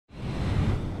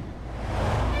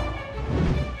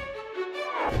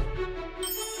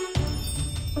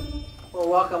Well,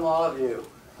 welcome all of you.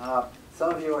 Some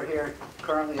of you are here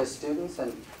currently as students,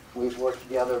 and we've worked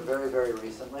together very, very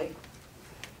recently.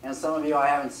 And some of you I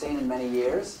haven't seen in many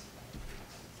years,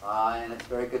 and it's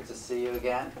very good to see you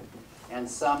again. And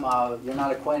some, you're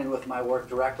not acquainted with my work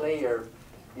directly. You're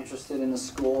interested in the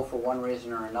school for one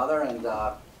reason or another, and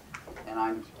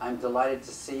I'm delighted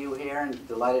to see you here and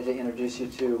delighted to introduce you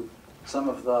to some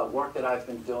of the work that I've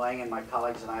been doing and my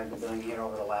colleagues and I have been doing here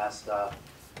over the last,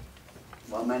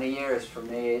 well, many years. For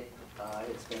me,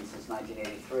 it's been since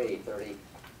 1983,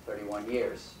 31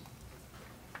 years.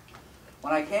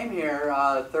 When I came here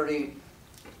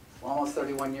almost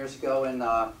 31 years ago in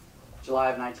July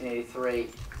of 1983,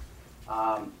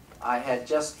 I had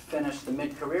just finished the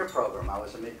mid-career program. I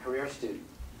was a mid-career student.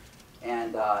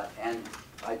 And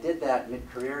I did that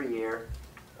mid-career year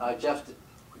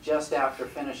just after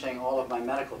finishing all of my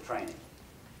medical training.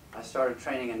 I started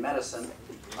training in medicine,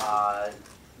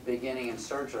 beginning in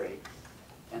surgery.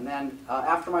 And then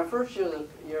after my first year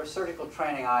of surgical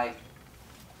training, I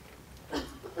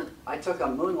took a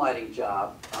moonlighting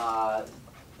job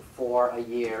for a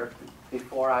year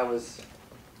before I was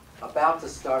about to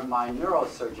start my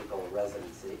neurosurgical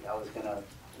residency. I was going to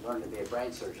learn to be a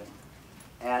brain surgeon.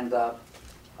 And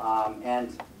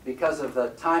because of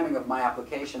the timing of my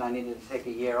application, I needed to take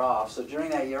a year off. So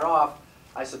during that year off,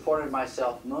 I supported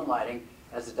myself moonlighting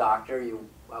as a doctor.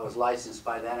 I was licensed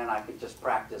by then, and I could just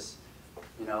practice,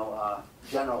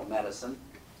 general medicine.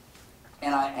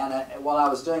 And while I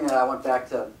was doing that, I went back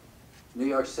to New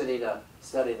York City to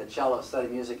study the cello, study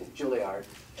music at Juilliard,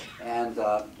 and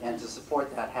to support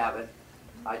that habit,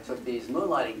 I took these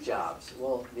moonlighting jobs.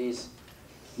 Well, these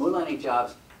moonlighting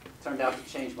jobs turned out to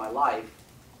change my life.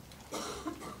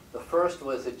 The first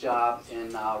was a job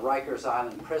in Rikers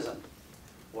Island Prison,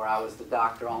 where I was the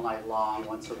doctor all night long,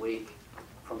 once a week,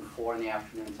 from 4 in the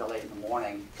afternoon until 8 in the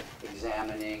morning,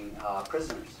 examining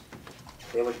prisoners.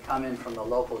 They would come in from the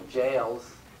local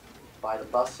jails by the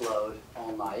busload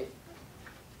all night,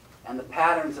 and the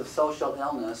patterns of social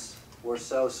illness were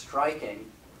so striking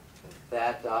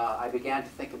that I began to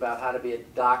think about how to be a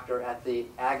doctor at the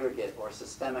aggregate or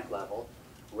systemic level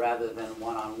rather than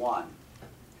one-on-one.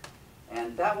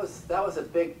 And that was a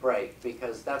big break,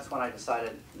 because that's when I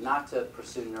decided not to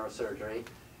pursue neurosurgery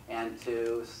and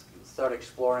to start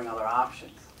exploring other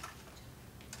options.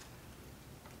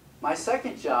 My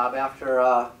second job after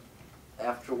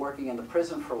working in the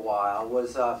prison for a while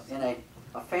was in a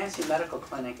fancy medical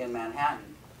clinic in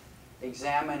Manhattan,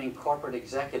 examining corporate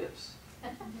executives.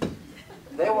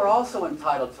 They were also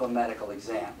entitled to a medical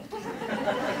exam,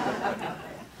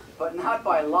 but not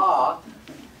by law.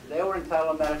 They were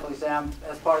entitled to a medical exam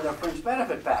as part of their fringe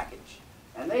benefit package.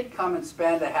 And they'd come and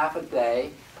spend a half a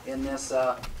day in this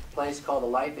place called the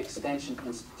Life Extension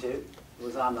Institute. It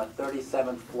was on the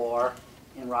 37th floor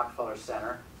in Rockefeller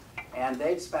Center. And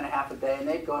they'd spend a half a day, and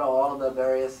they'd go to all of the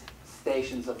various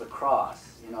stations of the cross.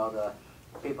 The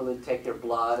people who'd take your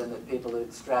blood, and the people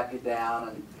who'd strap you down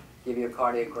and give you a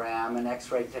cardiogram, and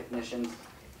x-ray technicians.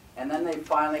 And then they'd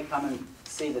finally come and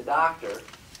see the doctor.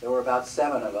 There were about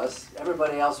 7 of us.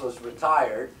 Everybody else was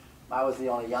retired. I was the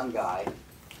only young guy.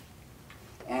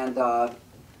 And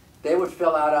they would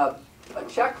fill out a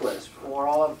checklist for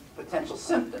all of potential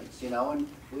symptoms, and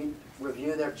we'd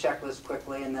review their checklist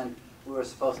quickly, and then we were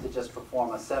supposed to just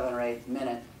perform a 7 or 8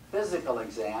 minute physical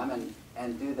exam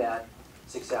and do that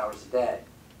 6 hours a day.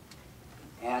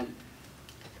 And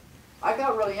I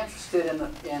got really interested in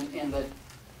that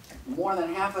more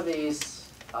than half of these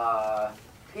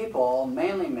people,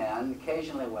 mainly men,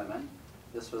 occasionally women,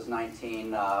 this was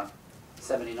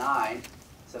 1979,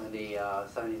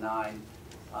 79,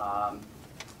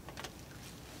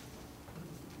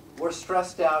 were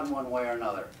stressed out in one way or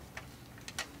another.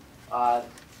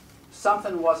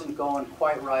 Something wasn't going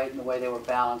quite right in the way they were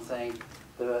balancing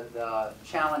the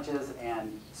challenges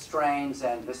and strains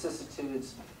and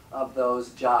vicissitudes of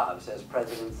those jobs as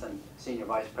presidents and senior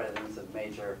vice presidents of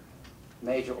major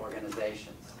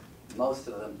organizations, most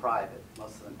of them private,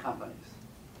 most of them companies.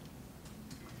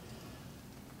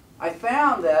 I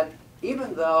found that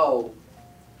even though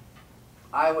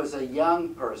I was a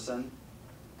young person,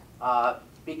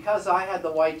 because I had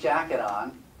the white jacket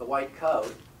on, the white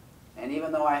coat, and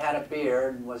even though I had a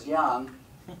beard and was young,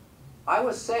 I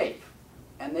was safe,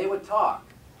 and they would talk.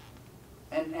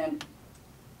 And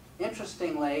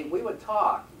interestingly, we would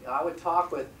talk. I would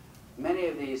talk with many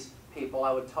of these people.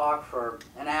 I would talk for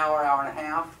an hour, hour and a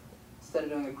half, instead of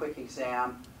doing a quick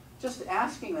exam, just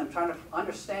asking them, trying to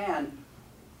understand,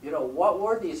 what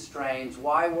were these strains?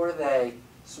 Why were they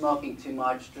smoking too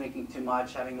much, drinking too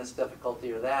much, having this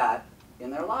difficulty or that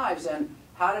in their lives? And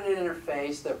how did it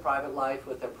interface their private life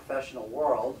with their professional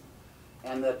world?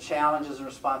 and the challenges and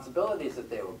responsibilities that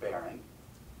they were bearing,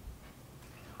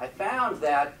 I found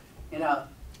that in a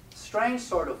strange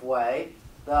sort of way,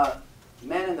 the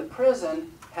men in the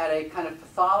prison had a kind of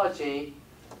pathology,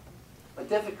 a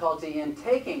difficulty in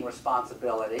taking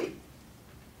responsibility,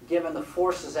 given the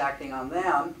forces acting on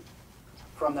them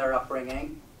from their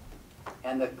upbringing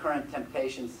and the current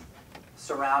temptations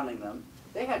surrounding them.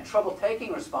 They had trouble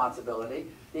taking responsibility.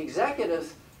 The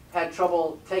executives had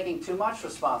trouble taking too much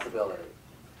responsibility.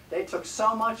 They took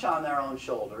so much on their own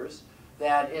shoulders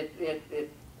that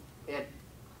it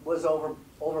was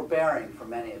overbearing for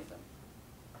many of them.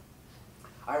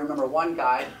 I remember one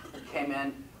guy came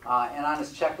in, and on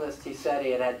his checklist he said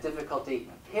he had had difficulty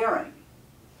hearing,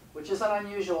 which is an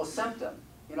unusual symptom.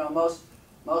 You know,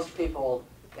 most people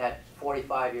at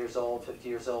 45 years old, 50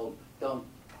 years old, don't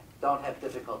have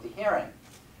difficulty hearing.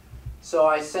 So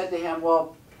I said to him,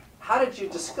 well, how did you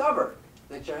discover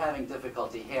that you're having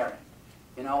difficulty hearing?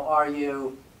 You know, are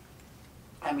you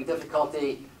having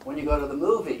difficulty when you go to the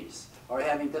movies? Or are you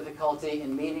having difficulty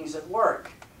in meetings at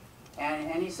work?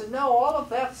 And he said, no, all of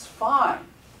that's fine.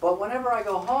 But whenever I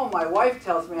go home, my wife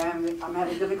tells me I'm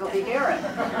having difficulty hearing.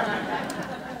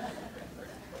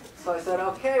 So I said,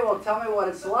 okay, well, tell me what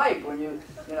it's like when you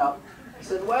know. He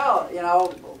said, well, you know,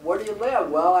 where do you live?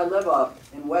 Well, I live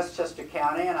in Westchester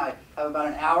County, and I have about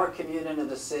an hour commute into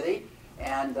the city.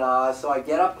 And so I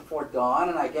get up before dawn,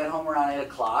 and I get home around 8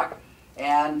 o'clock.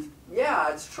 And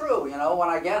yeah, it's true. You know, when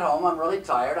I get home, I'm really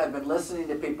tired. I've been listening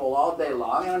to people all day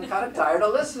long, and I'm kind of tired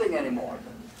of listening anymore.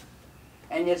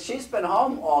 And yet she's been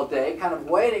home all day, kind of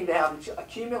waiting to have,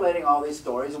 accumulating all these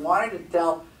stories, and wanting to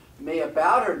tell me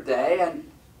about her day, and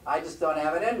I just don't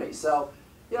have it in me. So,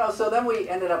 you know, so then we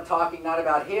ended up talking not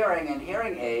about hearing and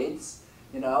hearing aids,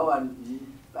 you know,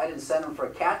 and I didn't send him for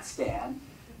a CAT scan.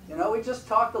 You know, we just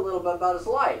talked a little bit about his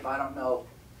life. I don't know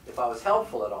if I was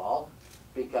helpful at all,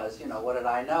 because, you know, what did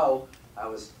I know? I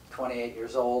was 28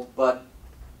 years old, but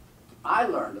I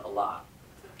learned a lot.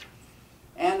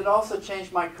 And it also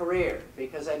changed my career,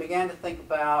 because I began to think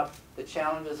about the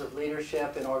challenges of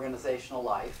leadership in organizational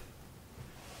life.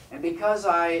 And because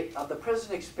of the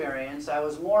prison experience, I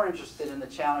was more interested in the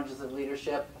challenges of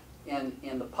leadership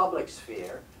in the public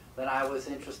sphere than I was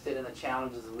interested in the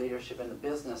challenges of leadership in the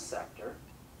business sector.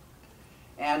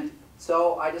 And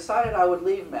so I decided I would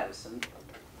leave medicine,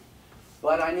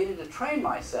 but I needed to train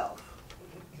myself.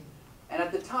 And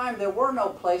at the time, there were no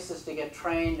places to get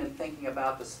trained in thinking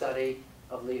about the study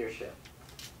of leadership.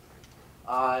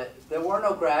 There were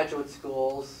no graduate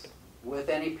schools with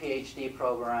any PhD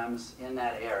programs in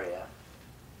that area.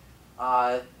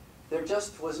 There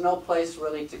just was no place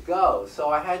really to go, so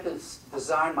I had to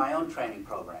design my own training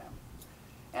program.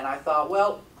 And I thought,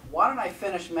 well, why don't I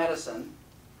finish medicine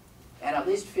and at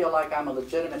least feel like I'm a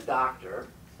legitimate doctor,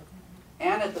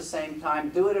 and at the same time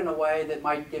do it in a way that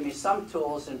might give me some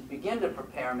tools and begin to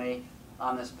prepare me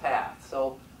on this path.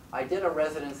 So I did a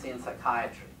residency in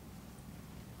psychiatry,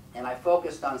 and I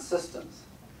focused on systems,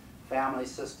 family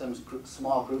systems,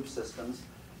 small group systems,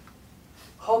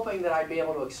 hoping that I'd be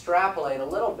able to extrapolate a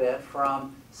little bit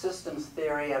from systems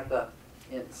theory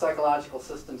psychological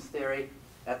systems theory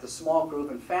at the small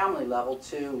group and family level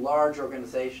to large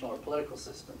organizational or political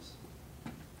systems.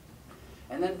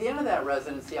 And then at the end of that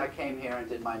residency, I came here and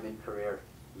did my mid-career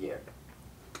year.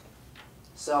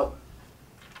 So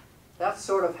that's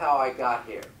sort of how I got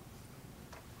here.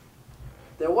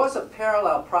 There was a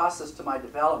parallel process to my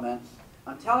development.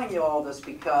 I'm telling you all this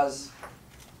because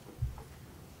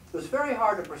it was very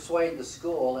hard to persuade the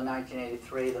school in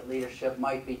 1983 that leadership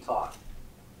might be taught.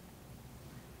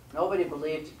 Nobody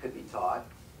believed it could be taught.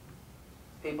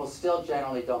 People still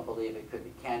generally don't believe it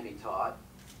can be taught.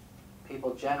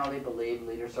 People generally believe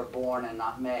leaders are born and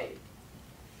not made.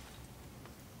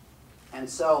 And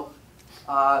so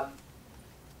I'll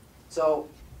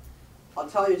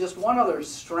tell you just one other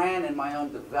strand in my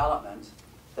own development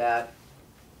that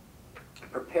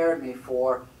prepared me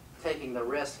for taking the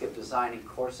risk of designing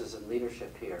courses in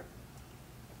leadership here.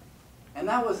 And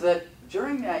that was that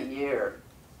during that year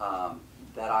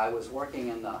that I was working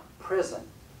in the prison,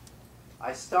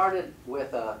 I started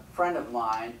with a friend of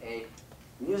mine a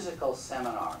musical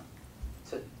seminar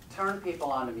to turn people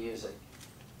on to music.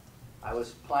 I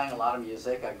was playing a lot of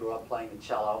music. I grew up playing the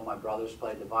cello. My brothers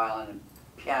played the violin and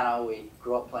piano. We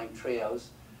grew up playing trios.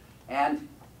 And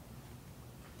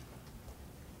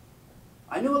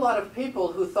I knew a lot of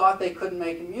people who thought they couldn't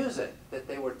make music, that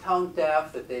they were tone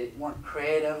deaf, that they weren't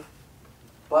creative.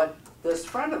 But this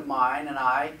friend of mine and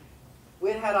I,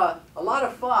 we had a lot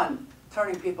of fun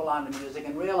turning people on to music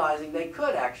and realizing they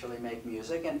could actually make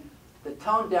music. And the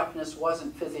tone deafness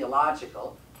wasn't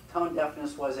physiological. Tone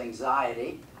deafness was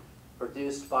anxiety.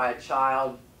 produced by a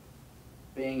child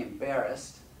being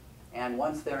embarrassed. And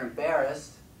once they're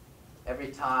embarrassed, every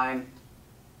time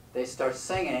they start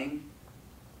singing,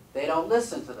 they don't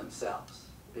listen to themselves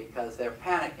because they're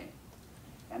panicking.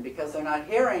 And because they're not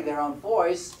hearing their own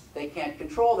voice, they can't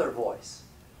control their voice.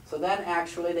 So then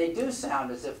actually they do sound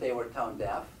as if they were tone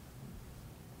deaf,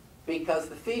 because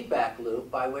the feedback loop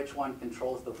by which one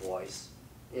controls the voice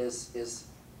is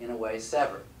in a way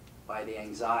severed by the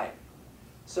anxiety.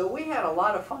 So we had a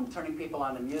lot of fun turning people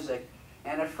on to music,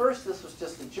 and at first this was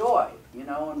just a joy, you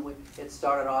know, and it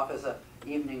started off as an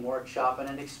evening workshop and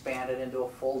it expanded into a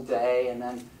full day, and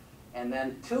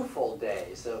then 2 full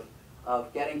days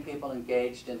of getting people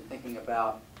engaged in thinking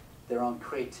about their own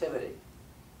creativity.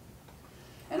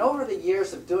 And over the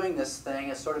years of doing this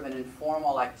thing as sort of an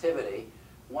informal activity,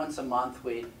 once a month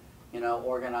we'd, you know,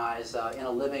 organize in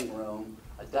a living room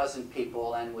 12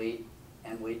 people, and we'd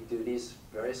do these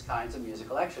various kinds of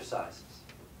musical exercises.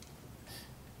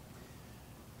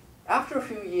 After a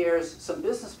few years, some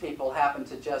business people happened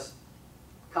to just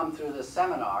come through this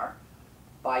seminar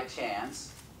by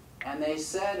chance, and they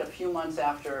said a few months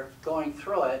after going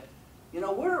through it, you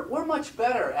know, we're much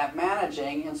better at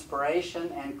managing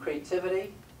inspiration and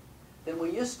creativity than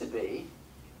we used to be.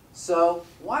 So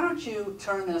why don't you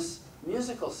turn this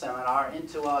musical seminar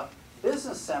into a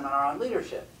business seminar on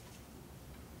leadership?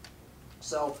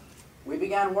 So we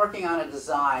began working on a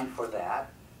design for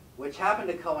that, which happened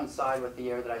to coincide with the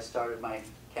year that I started my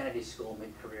Kennedy School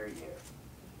mid-career year.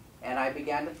 And I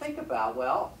began to think about,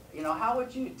 well, you know, how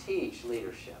would you teach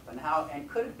leadership, and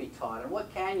could it be taught, and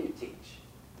what can you teach?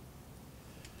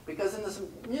 Because in this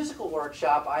musical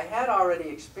workshop, I had already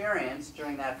experienced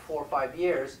during that 4 or 5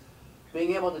 years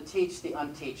being able to teach the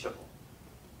unteachable.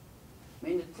 I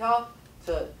mean,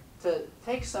 to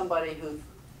take somebody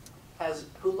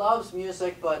who loves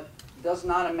music but does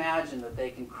not imagine that they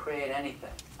can create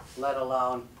anything, let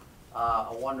alone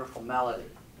a wonderful melody,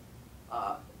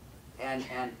 and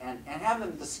have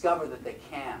them discover that they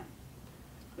can.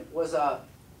 It was a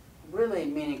really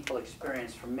meaningful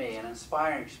experience for me, an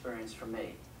inspiring experience for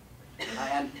me,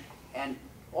 and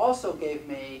also gave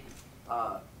me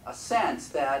a sense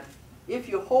that if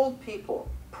you hold people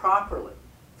properly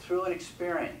through an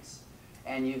experience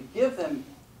and you give them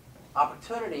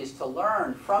opportunities to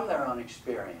learn from their own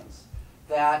experience,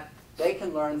 that they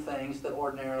can learn things that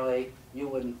ordinarily you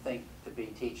wouldn't think to be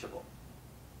teachable.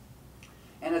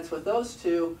 And it's with those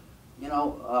two, you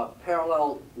know,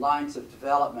 parallel lines of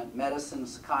development, medicine,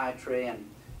 psychiatry,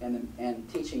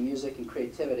 and teaching music and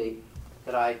creativity,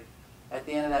 that I, at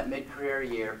the end of that mid-career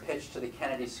year, pitched to the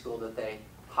Kennedy School that they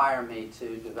hire me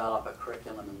to develop a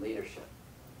curriculum in leadership.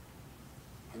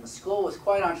 And the school was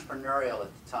quite entrepreneurial at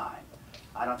the time.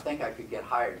 I don't think I could get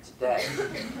hired today.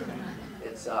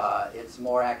 It's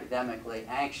more academically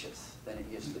anxious than it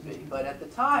used to be. But at the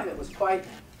time, it was quite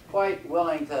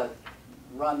willing to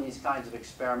run these kinds of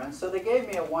experiments. So they gave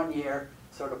me a 1-year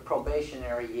sort of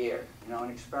probationary year, you know, an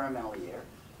experimental year.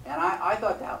 And I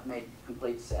thought that made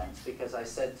complete sense, because I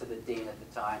said to the dean at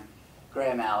the time,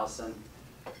 Graham Allison,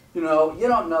 you know, you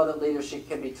don't know that leadership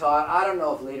can be taught. I don't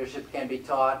know if leadership can be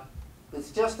taught.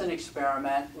 It's just an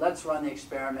experiment. Let's run the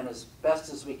experiment as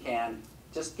best as we can.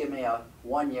 Just give me a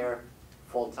 1-year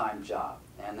full-time job.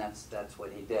 And that's what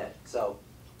he did. So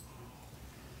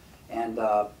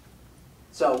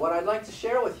what I'd like to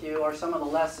share with you are some of the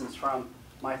lessons from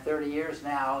my 30 years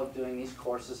now of doing these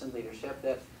courses in leadership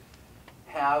that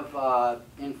have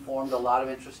informed a lot of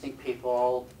interesting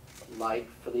people, like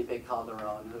Felipe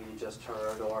Calderon, who you just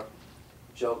heard, or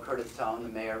Joe Curtatone, the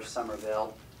mayor of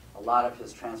Somerville. A lot of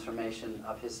his transformation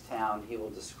of his town, he will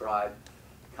describe,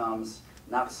 comes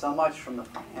not so much from the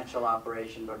financial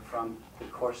operation, but from the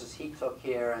courses he took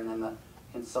here, and then the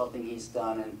consulting he's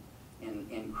done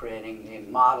in creating a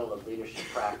model of leadership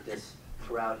practice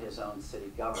throughout his own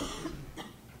city government.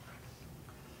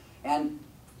 And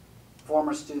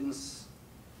former students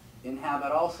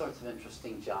inhabit all sorts of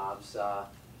interesting jobs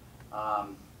all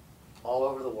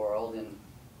over the world in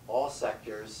all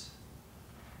sectors,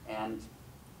 and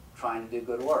trying to do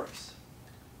good works.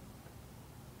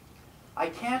 I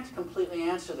can't completely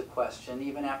answer the question,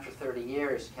 even after 30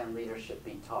 years, can leadership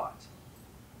be taught?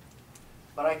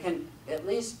 But I can at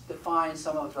least define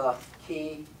some of the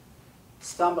key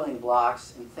stumbling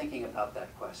blocks in thinking about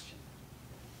that question.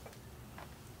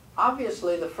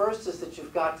 Obviously, the first is that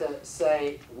you've got to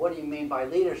say, what do you mean by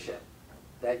leadership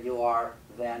that you are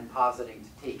then positing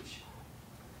to teach?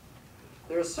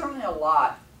 There is certainly a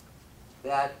lot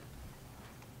that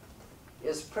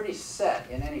is pretty set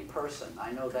in any person.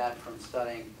 I know that from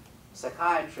studying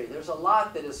psychiatry. There's a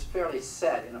lot that is fairly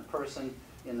set in a person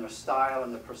in their style,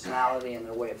 in their personality, in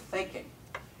their way of thinking,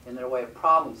 in their way of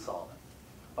problem solving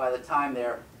by the time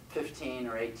they're 15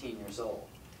 or 18 years old.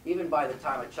 Even by the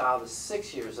time a child is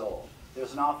 6 years old,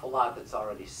 there's an awful lot that's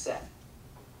already set.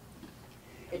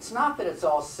 It's not that it's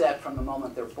all set from the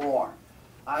moment they're born.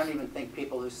 I don't even think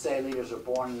people who say leaders are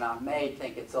born and not made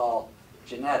think it's all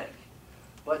genetic.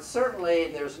 But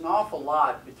certainly there's an awful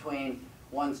lot between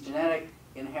one's genetic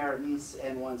inheritance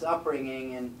and one's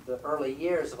upbringing in the early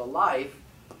years of a life,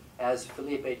 as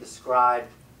Felipe described.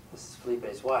 This is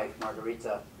Felipe's wife,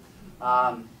 Margarita.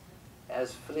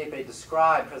 As Felipe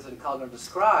described, President Calderon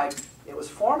described, it was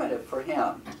formative for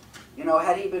him. You know,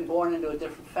 had he been born into a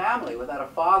different family without a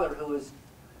father who was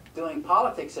doing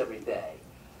politics every day,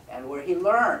 and where he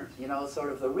learned, you know,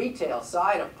 sort of the retail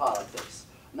side of politics,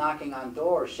 knocking on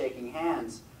doors, shaking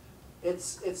hands,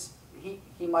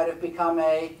 he might have become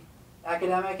a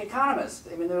academic economist.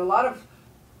 I mean, there are a lot of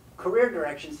career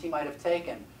directions he might have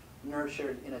taken,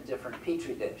 nurtured in a different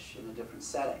petri dish, in a different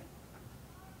setting.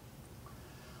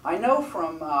 I know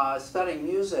from studying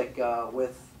music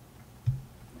with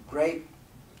great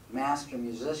master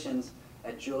musicians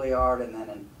at Juilliard and then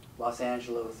in Los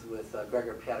Angeles with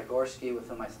Gregor Piatigorsky, with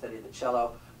whom I studied the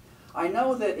cello. I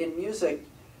know that in music,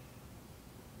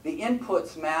 the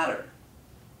inputs matter,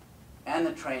 and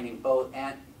the training both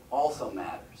and also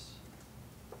matters.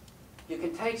 You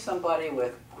can take somebody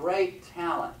with great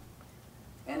talent,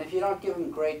 and if you don't give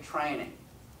them great training,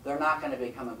 they're not going to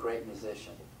become a great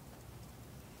musician.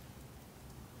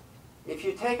 If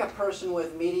you take a person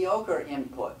with mediocre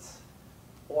inputs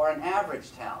or an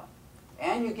average talent,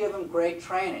 and you give them great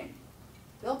training,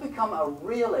 they'll become a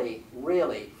really,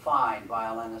 really fine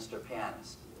violinist or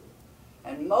pianist.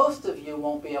 And most of you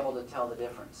won't be able to tell the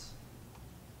difference.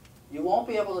 You won't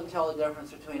be able to tell the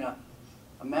difference between a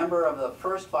member of the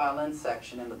first violin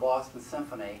section in the Boston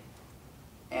Symphony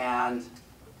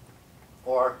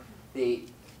or the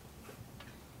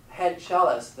head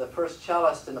cellist, the first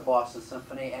cellist in the Boston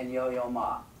Symphony, and Yo-Yo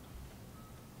Ma.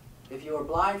 If you were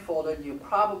blindfolded, you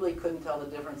probably couldn't tell the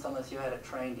difference unless you had a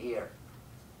trained ear.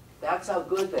 That's how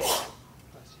good they are.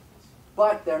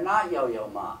 But they're not Yo-Yo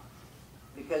Ma,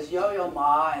 because Yo-Yo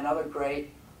Ma and other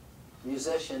great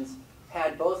musicians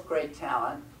had both great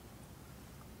talent,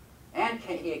 and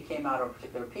he came out of a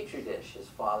particular petri dish. His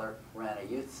father ran a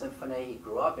youth symphony, he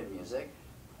grew up in music,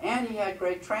 and he had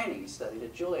great training. He studied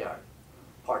at Juilliard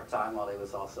part-time while he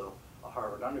was also a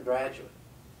Harvard undergraduate.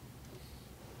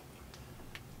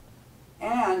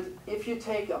 And if you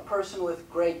take a person with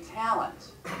great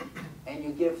talent and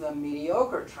you give them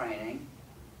mediocre training,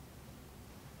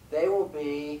 they will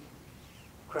be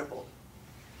crippled.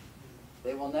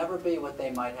 They will never be what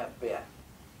they might have been.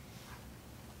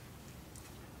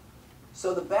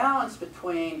 So the balance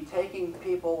between taking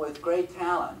people with great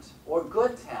talent or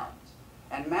good talent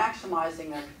and maximizing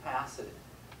their capacity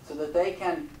so that they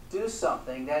can do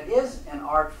something that is an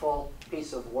artful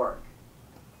piece of work.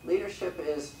 Leadership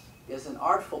is an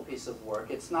artful piece of work.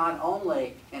 It's not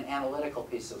only an analytical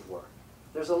piece of work.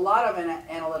 There's a lot of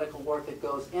analytical work that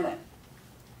goes in it.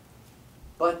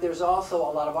 But there's also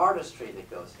a lot of artistry that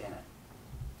goes in it.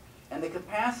 And the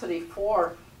capacity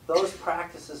for those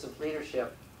practices of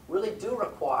leadership really do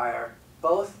require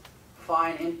both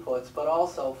fine inputs but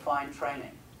also fine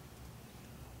training.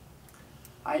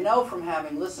 I know from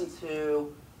having listened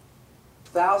to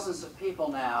thousands of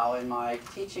people now in my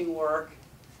teaching work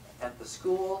at the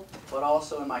school, but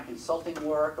also in my consulting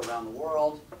work around the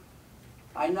world,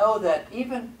 I know that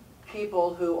even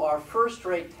people who are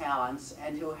first-rate talents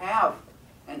and who have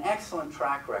an excellent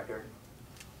track record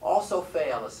also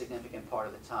fail a significant part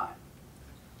of the time.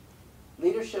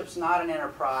 Leadership's not an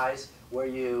enterprise where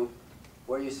you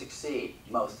succeed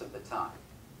most of the time.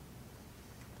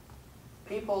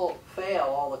 People fail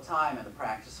all the time in the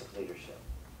practice of leadership.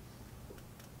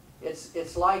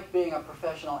 It's like being a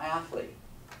professional athlete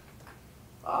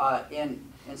in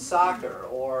soccer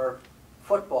or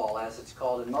football, as it's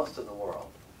called in most of the world.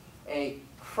 A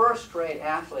first-rate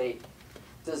athlete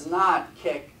does not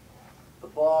kick the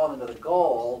ball into the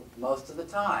goal most of the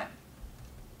time.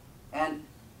 And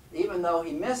even though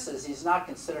he misses, he's not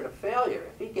considered a failure.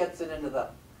 If he gets it into the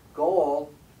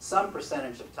goal some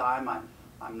percentage of time,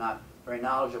 I'm not very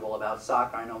knowledgeable about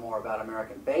soccer, I know more about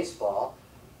American baseball.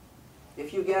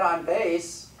 If you get on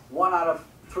base 1 out of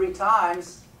 3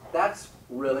 times, that's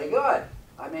really good.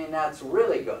 I mean, that's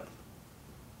really good.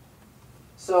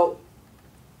 So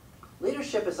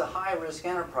leadership is a high-risk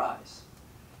enterprise,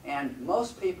 and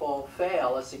most people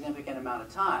fail a significant amount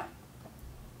of time.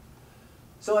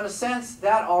 So in a sense,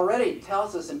 that already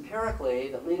tells us empirically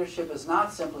that leadership is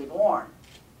not simply born.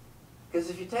 Because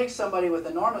if you take somebody with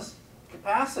enormous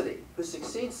capacity, who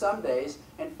succeeds some days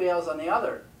and fails on the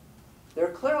other. There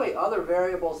are clearly other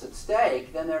variables at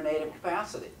stake than their native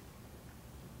capacity.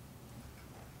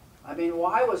 I mean,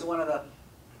 why was one of the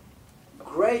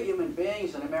great human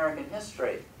beings in American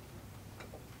history,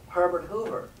 Herbert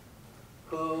Hoover,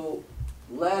 who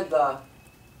led the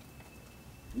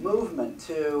movement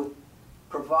to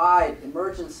provide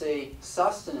emergency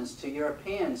sustenance to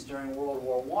Europeans during World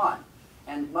War I,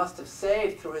 and must have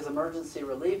saved through his emergency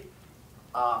relief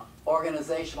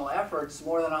organizational efforts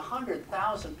more than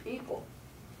 100,000 people.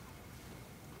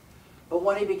 But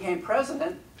when he became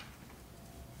president,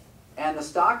 and the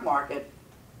stock market,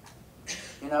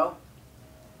 you know,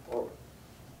 or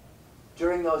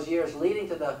during those years leading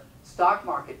to the stock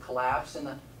market collapse,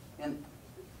 and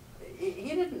he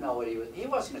didn't know what he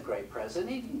wasn't a great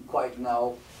president. He didn't quite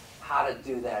know how to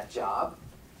do that job.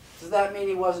 Does that mean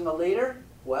he wasn't a leader?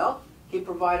 Well, he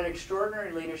provided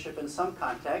extraordinary leadership in some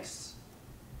contexts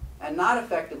and not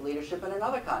effective leadership in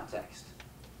another context.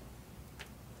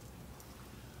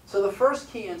 So the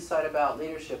first key insight about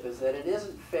leadership is that it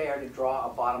isn't fair to draw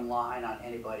a bottom line on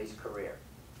anybody's career.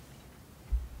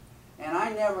 And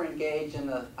I never engage in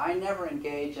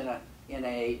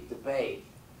a debate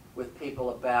with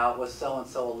people about, was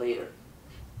so-and-so a leader?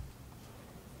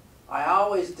 I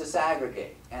always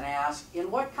disaggregate and ask, in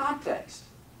what context?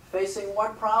 Facing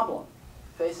what problem?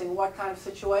 Facing what kind of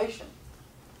situation?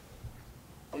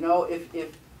 You know, if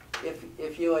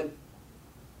you had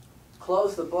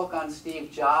closed the book on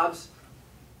Steve Jobs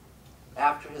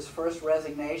after his first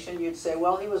resignation, you'd say,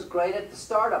 well, he was great at the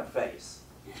startup phase.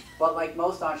 But like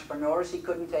most entrepreneurs, he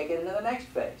couldn't take it into the next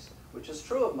phase, which is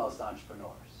true of most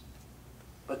entrepreneurs.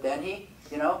 But then he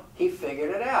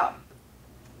figured it out,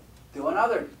 doing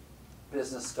other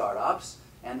business startups,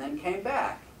 and then came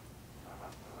back.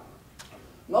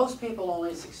 Most people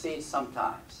only succeed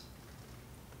sometimes.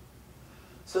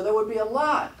 So there would be a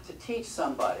lot to teach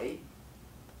somebody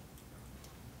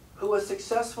who was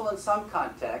successful in some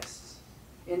contexts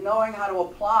in knowing how to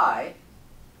apply,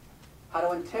 how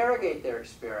to interrogate their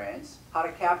experience, how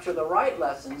to capture the right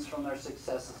lessons from their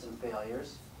successes and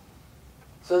failures,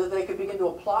 so that they could begin to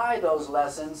apply those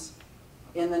lessons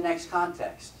in the next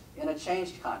context, in a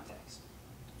changed context.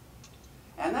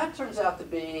 And that turns out to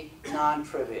be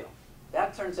non-trivial.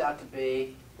 That turns out to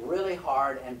be really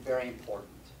hard and very important.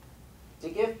 To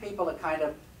give people a kind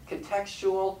of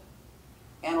contextual,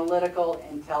 analytical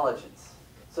intelligence,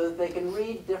 so that they can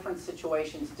read different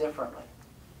situations differently,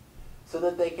 so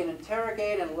that they can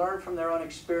interrogate and learn from their own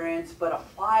experience, but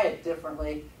apply it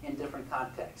differently in different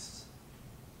contexts.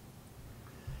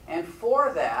 And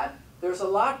for that, there's a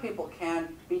lot people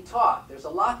can be taught. There's a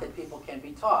lot that people can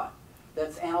be taught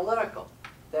that's analytical,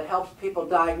 that helps people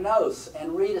diagnose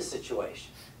and read a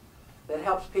situation, that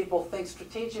helps people think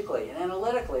strategically and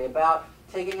analytically about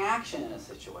taking action in a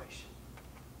situation.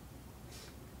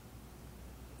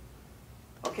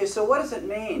 Okay, so what does it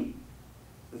mean,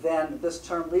 then, this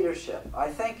term leadership? I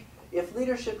think if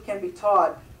leadership can be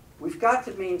taught, we've got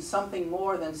to mean something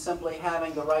more than simply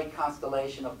having the right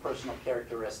constellation of personal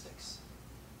characteristics.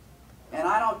 And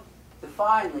I don't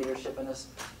define leadership in this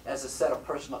as a set of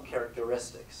personal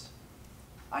characteristics.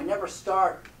 I never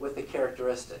start with the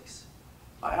characteristics.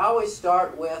 I always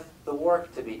start with the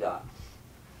work to be done.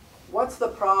 What's the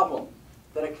problem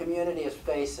that a community is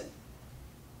facing?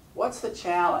 What's the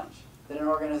challenge that an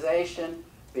organization,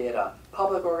 be it a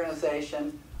public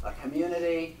organization, a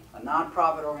community, a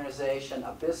nonprofit organization,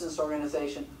 a business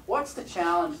organization, what's the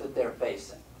challenge that they're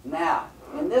facing now,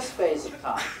 in this phase of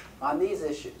time, on these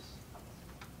issues?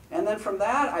 And then from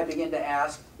that, I begin to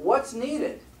ask, what's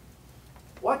needed?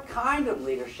 What kind of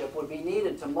leadership would be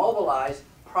needed to mobilize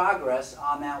progress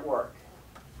on that work?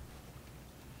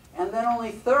 And then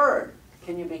only third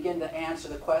can you begin to answer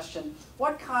the question,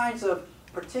 what kinds of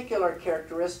particular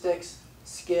characteristics,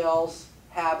 skills,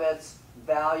 habits,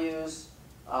 values,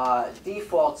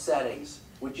 default settings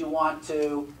would you want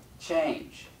to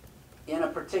change in a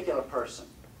particular person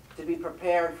to be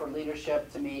prepared for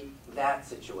leadership to meet that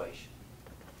situation?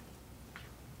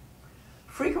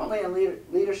 Frequently in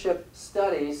leadership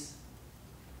studies,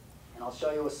 and I'll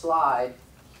show you a slide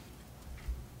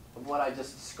of what I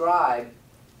just described,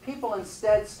 people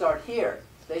instead start here.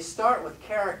 They start with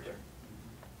character.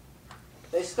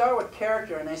 They start with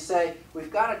character and they say,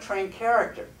 we've got to train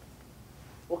character.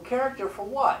 Well, character for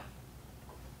what?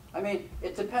 I mean,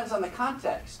 it depends on the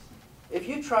context. If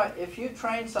you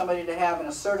train somebody to have an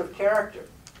assertive character,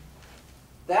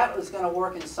 that is going to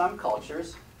work in some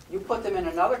cultures. You put them in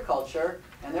another culture,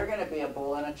 and they're going to be a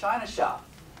bull in a china shop.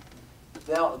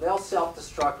 They'll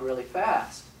self-destruct really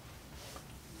fast.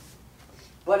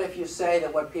 But if you say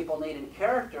that what people need in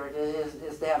character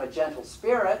is to have a gentle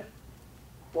spirit,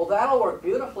 well, that'll work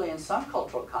beautifully in some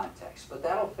cultural contexts, but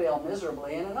that'll fail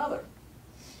miserably in another.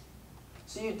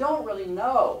 So you don't really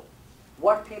know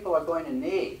what people are going to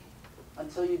need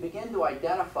until you begin to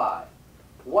identify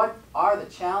what are the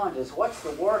challenges, what's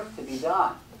the work to be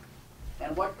done,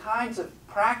 and what kinds of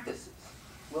practices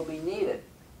will be needed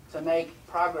to make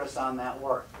progress on that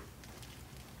work.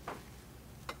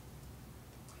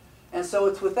 And so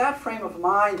it's with that frame of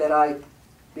mind that I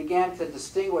began to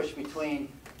distinguish between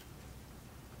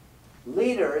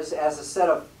leaders as a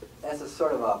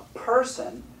sort of a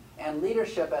person, and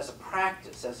leadership as a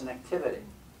practice, as an activity.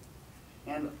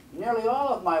 And nearly all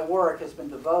of my work has been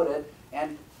devoted,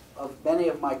 and of many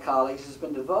of my colleagues, has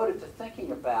been devoted to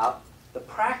thinking about the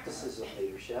practices of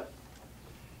leadership,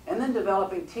 and then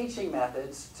developing teaching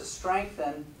methods to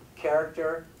strengthen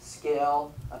character,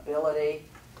 skill, ability,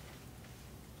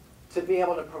 to be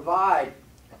able to provide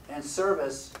and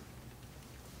service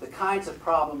the kinds of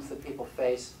problems that people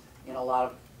face in a lot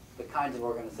of the kinds of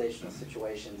organizational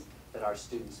situations that our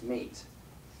students meet.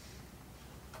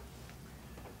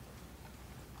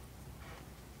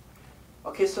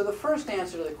 Okay, so the first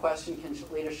answer to the question, can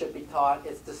leadership be taught,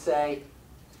 is to say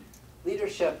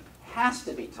leadership has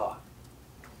to be taught.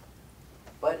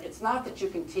 But it's not that you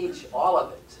can teach all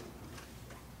of it.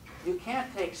 You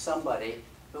can't take somebody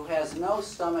who has no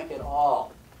stomach at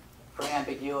all for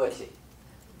ambiguity,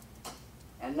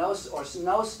 and no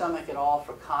stomach at all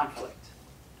for conflict,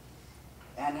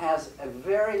 and has a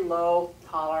very low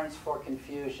tolerance for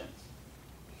confusion,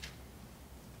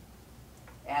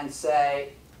 and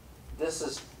say, this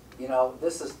is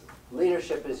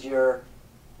leadership is your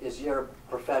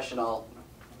professional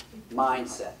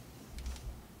mindset.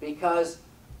 Because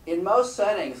in most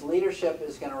settings, leadership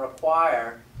is going to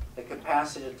require the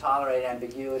capacity to tolerate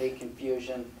ambiguity,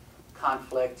 confusion,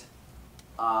 conflict,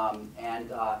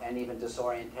 and even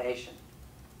disorientation,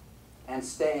 and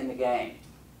stay in the game,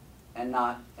 and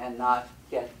not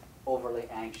get overly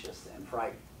anxious and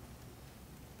frightened.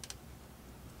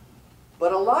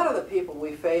 But a lot of the people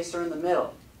we face are in the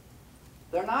middle.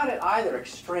 They're not at either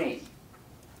extreme.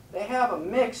 They have a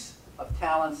mix of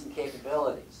talents and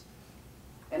capabilities.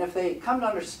 And if they come to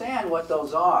understand what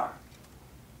those are,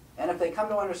 and if they come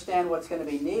to understand what's going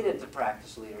to be needed to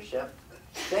practice leadership,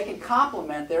 they can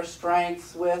complement their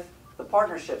strengths with the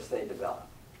partnerships they develop.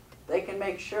 They can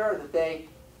make sure that they,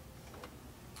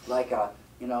 like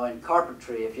in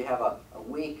carpentry, if you have a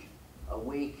weak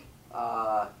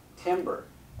timber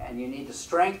and you need to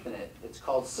strengthen it, it's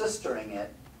called sistering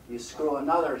it. You screw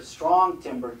another strong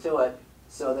timber to it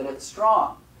so that it's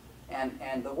strong.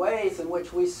 And the ways in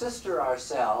which we sister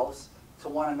ourselves to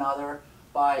one another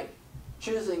by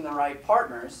choosing the right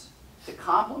partners to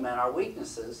complement our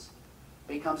weaknesses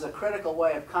becomes a critical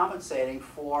way of compensating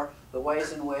for the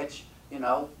ways in which, in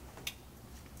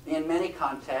many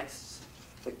contexts,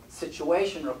 the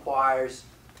situation requires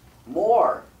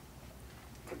more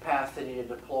capacity to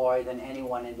deploy than any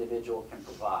one individual can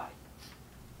provide.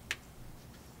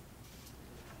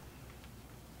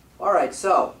 All right,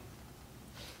 so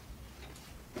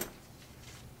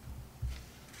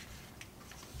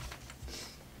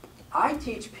I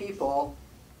teach people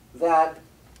that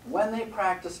when they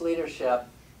practice leadership,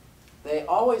 they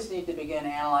always need to begin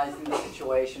analyzing the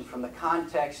situation from the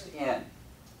context in,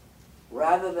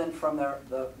 rather than from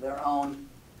their own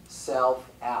self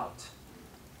out.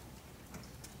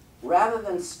 Rather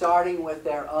than starting with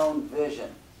their own vision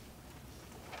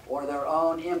or their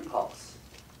own impulse,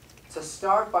 to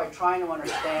start by trying to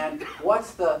understand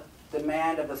what's the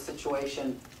demand of the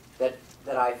situation that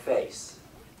I face.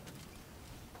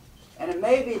 And it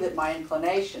may be that my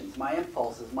inclinations, my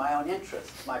impulses, my own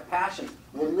interests, my passions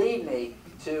will lead me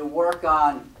to work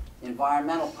on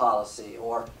environmental policy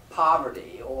or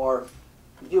poverty or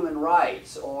human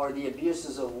rights or the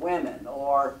abuses of women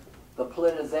or the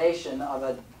politicization of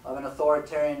an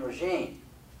authoritarian regime.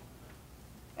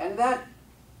 And that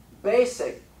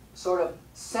basic sort of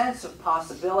sense of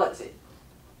possibility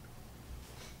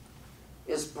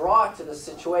is brought to the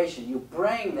situation. You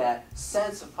bring that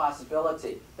sense of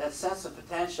possibility, that sense of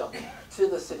potential to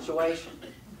the situation.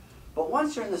 But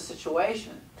once you're in the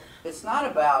situation, it's not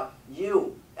about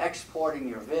you exporting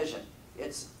your vision.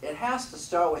 It has to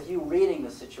start with you reading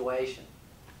the situation.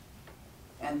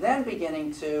 And then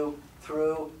beginning to,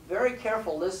 through very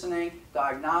careful listening,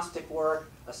 diagnostic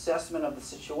work, assessment of the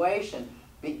situation,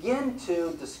 begin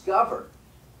to discover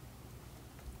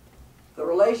the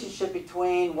relationship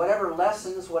between whatever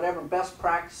lessons, whatever best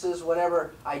practices,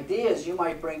 whatever ideas you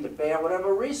might bring to bear,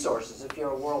 whatever resources, if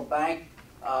you're a World Bank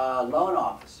loan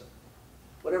officer,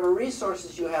 whatever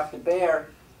resources you have to bear,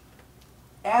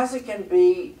 as it can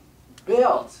be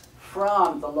built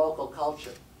from the local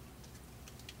culture.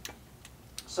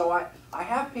 So I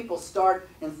have people start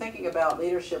in thinking about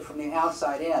leadership from the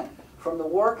outside in, from the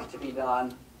work to be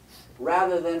done,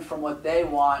 rather than from what they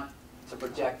want to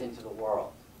project into the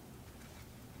world.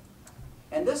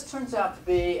 And this turns out to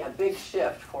be a big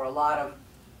shift for a lot of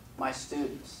my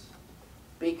students,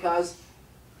 because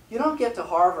you don't get to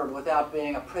Harvard without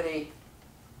being a pretty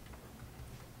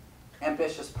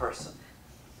ambitious person.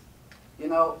 You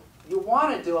know, you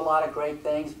want to do a lot of great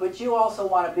things, but you also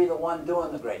want to be the one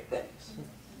doing the great things.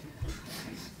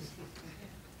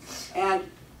 And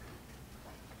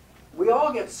we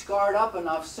all get scarred up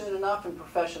enough soon enough in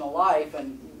professional life,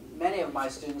 and many of my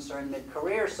students are in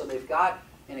mid-career, so they've got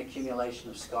an accumulation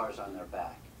of scars on their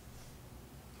back.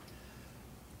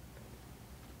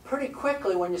 Pretty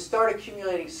quickly, when you start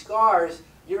accumulating scars,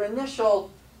 your initial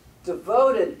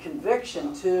devoted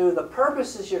conviction to the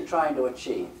purposes you're trying to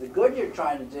achieve, the good you're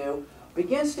trying to do,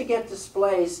 begins to get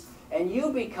displaced, and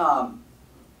you become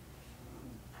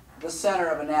the center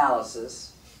of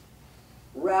analysis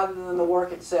rather than the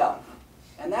work itself.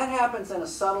 And that happens in a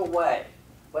subtle way,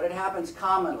 but it happens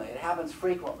commonly, it happens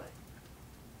frequently.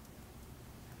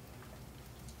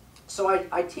 So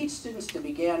I teach students to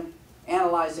begin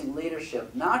analyzing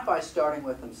leadership, not by starting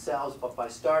with themselves, but by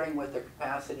starting with their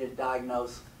capacity to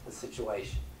diagnose the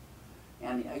situation.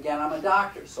 And again, I'm a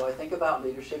doctor, so I think about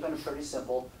leadership in a pretty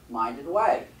simple-minded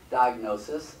way.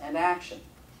 Diagnosis and action.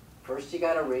 First, you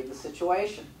got to read the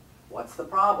situation. What's the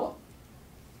problem?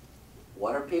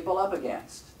 What are people up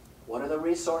against? What are the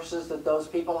resources that those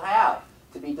people have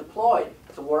to be deployed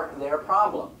to work their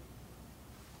problem?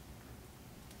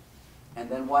 And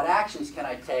then what actions can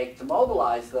I take to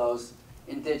mobilize those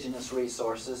indigenous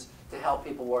resources to help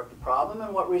people work the problem?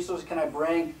 And what resources can I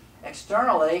bring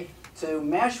externally to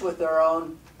mesh with their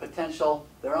own potential,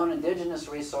 their own indigenous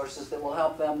resources that will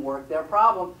help them work their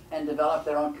problem and develop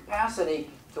their own capacity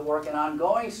to work an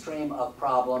ongoing stream of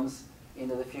problems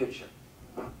into the future?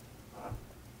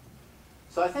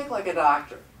 So I think like a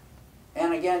doctor.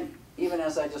 And again, even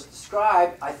as I just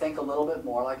described, I think a little bit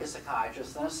more like a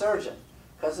psychiatrist than a surgeon.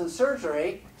 Because in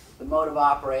surgery, the mode of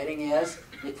operating is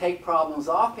you take problems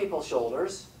off people's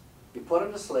shoulders, you put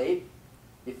them to sleep,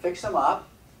 you fix them up,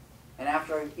 and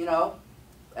after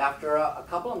a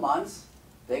couple of months,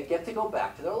 they get to go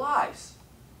back to their lives.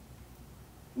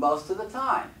 Most of the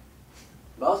time.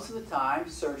 Most of the time,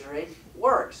 surgery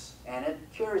works, and it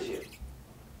cures you.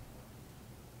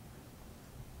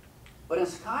 But in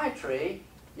psychiatry,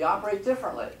 you operate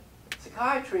differently.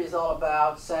 Psychiatry is all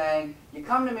about saying, you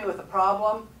come to me with a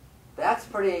problem, that's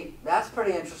pretty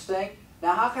interesting.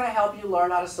 Now how can I help you learn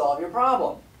how to solve your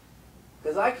problem?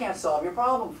 Because I can't solve your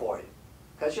problem for you.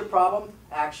 Because your problem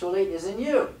actually is in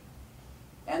you.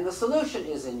 And the solution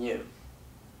is in you.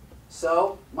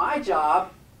 So my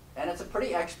job, and it's a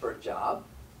pretty expert job,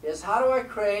 is how do I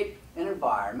create an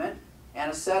environment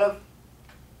and a set of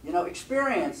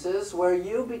experiences where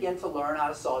you begin to learn how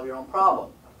to solve your own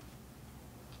problem.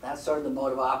 That's sort of the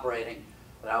mode of operating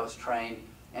that I was trained,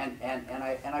 and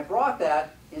I brought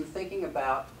that in thinking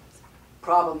about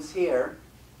problems here,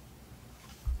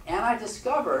 and I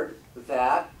discovered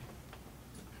that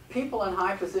people in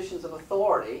high positions of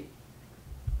authority,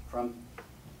 from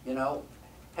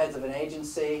heads of an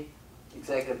agency,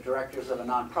 executive directors of a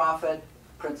nonprofit,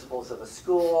 principals of a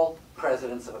school,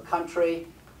 presidents of a country,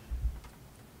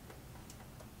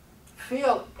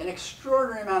 feel an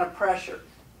extraordinary amount of pressure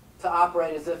to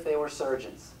operate as if they were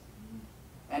surgeons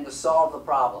and to solve the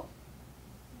problem.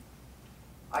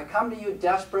 I come to you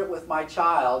desperate with my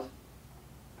child,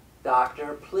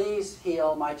 doctor, please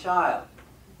heal my child.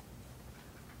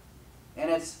 And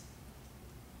it's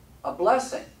a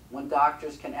blessing when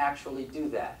doctors can actually do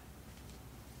that.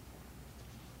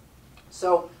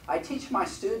 So I teach my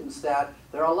students that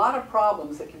there are a lot of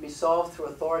problems that can be solved through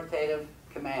authoritative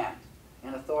command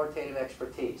and authoritative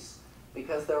expertise,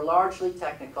 because they're largely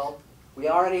technical. We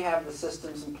already have the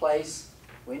systems in place.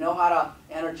 We know how to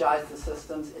energize the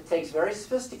systems. It takes very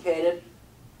sophisticated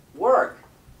work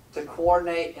to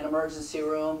coordinate an emergency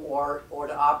room or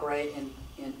to operate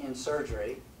in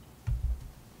surgery.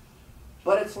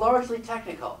 But it's largely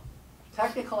technical.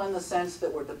 Technical in the sense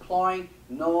that we're deploying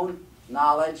known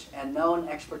knowledge and known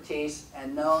expertise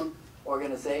and known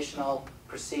organizational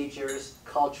procedures,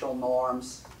 cultural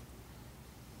norms,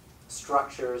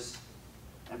 structures,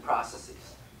 and processes.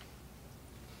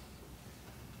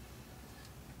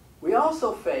 We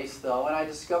also face, though, and I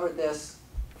discovered this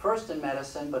first in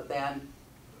medicine, but then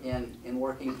in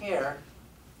working here,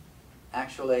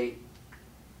 actually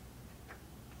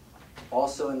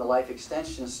also in the Life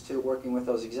Extension Institute working with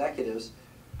those executives,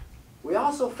 we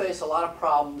also face a lot of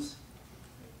problems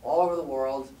all over the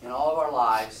world in all of our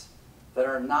lives that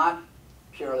are not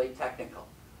purely technical.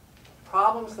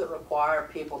 Problems that require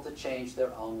people to change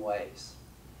their own ways.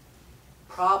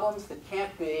 Problems that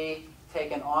can't be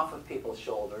taken off of people's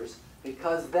shoulders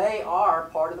because they are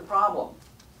part of the problem.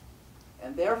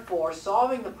 And therefore,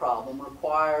 solving the problem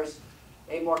requires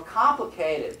a more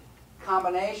complicated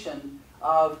combination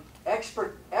of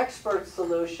expert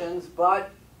solutions,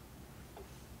 but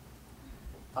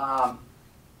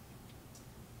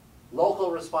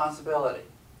local responsibility.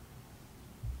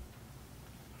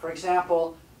 For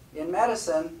example, in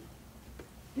medicine,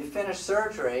 you finish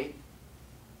surgery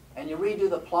and you redo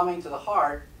the plumbing to the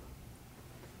heart,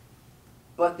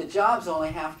 but the job's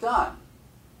only half done.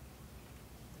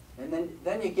 And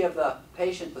then you give the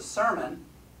patient the sermon,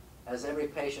 as every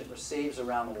patient receives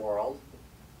around the world.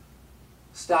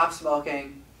 Stop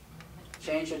smoking,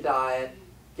 change your diet,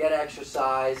 get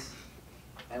exercise,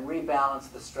 and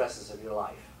rebalance the stresses of your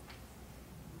life.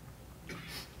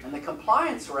 And the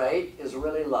compliance rate is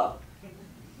really low.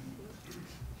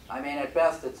 I mean, at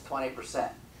best, it's 20%.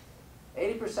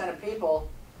 80% of people,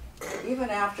 even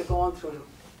after going through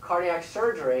cardiac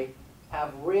surgery,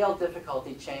 have real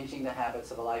difficulty changing the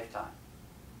habits of a lifetime.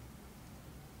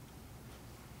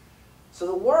 So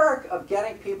the work of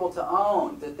getting people to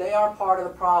own that they are part of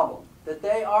the problem, that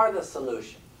they are the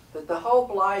solution, that the hope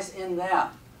lies in them,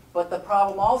 but the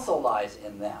problem also lies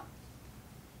in them,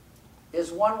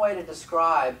 is one way to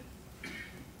describe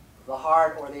the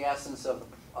heart or the essence of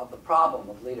the problem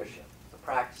of leadership, the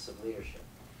practice of leadership.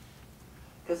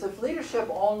 Because if leadership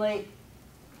only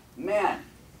meant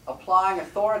applying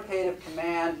authoritative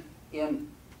command in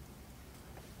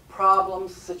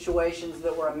problems, situations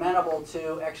that were amenable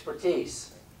to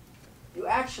expertise, you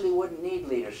actually wouldn't need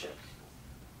leadership.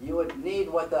 You would need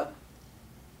what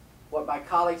my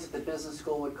colleagues at the business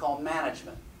school would call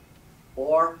management.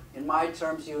 Or, in my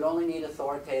terms, you would only need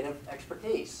authoritative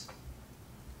expertise.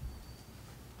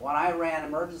 When I ran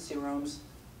emergency rooms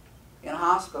in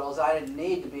hospitals, I didn't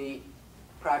need to be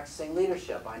practicing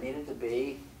leadership. I needed to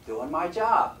be doing my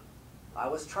job. I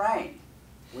was trained.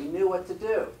 We knew what to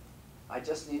do. I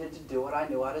just needed to do what I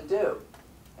knew how to do.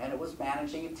 And it was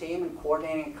managing a team and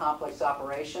coordinating a complex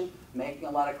operation, making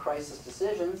a lot of crisis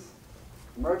decisions,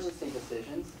 emergency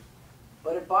decisions.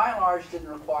 But it by and large didn't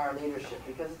require leadership,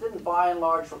 because it didn't by and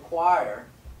large require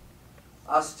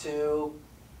us to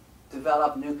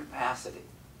develop new capacity.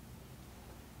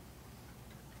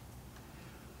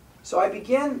 So I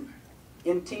begin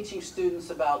in teaching students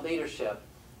about leadership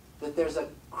that there's a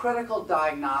critical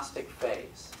diagnostic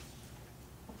phase.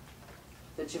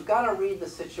 That you've got to read the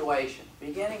situation,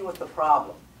 beginning with the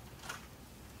problem.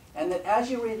 And that as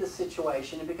you read the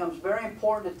situation, it becomes very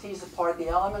important to tease apart the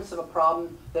elements of a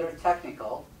problem that are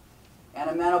technical and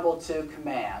amenable to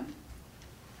command,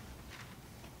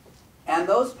 and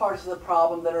those parts of the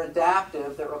problem that are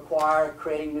adaptive, that require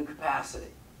creating new capacity.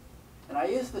 And I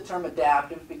use the term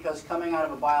adaptive because, coming out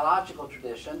of a biological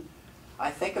tradition, I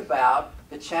think about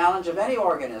the challenge of any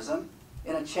organism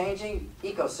in a changing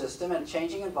ecosystem, in a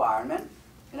changing environment,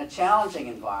 in a challenging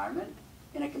environment,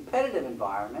 in a competitive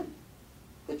environment,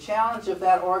 the challenge of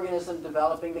that organism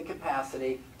developing the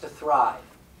capacity to thrive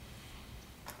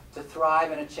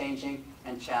in a changing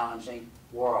and challenging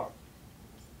world.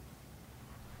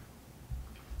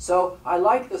 So I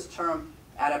like this term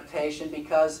adaptation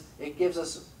because it gives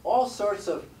us all sorts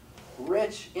of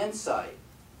rich insight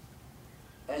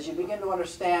as you begin to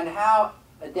understand how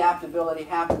adaptability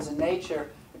happens in nature.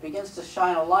 It begins to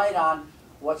shine a light on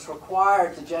what's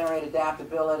required to generate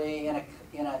adaptability in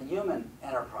a human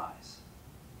enterprise.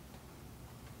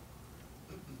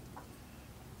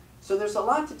 So there's a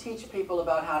lot to teach people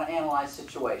about how to analyze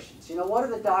situations. You know, what are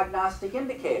the diagnostic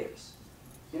indicators?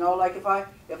 You know, like if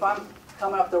I'm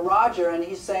coming up to Roger and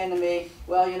he's saying to me,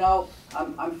 well, you know,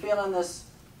 I'm feeling this,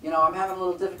 you know, I'm having a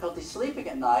little difficulty sleeping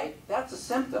at night, that's a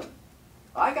symptom.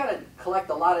 I got to collect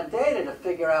a lot of data to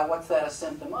figure out what's that a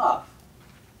symptom of.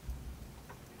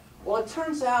 Well, it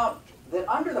turns out that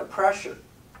under the pressure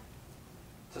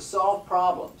to solve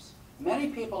problems, many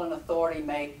people in authority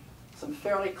make some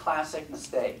fairly classic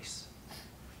mistakes.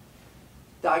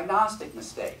 Diagnostic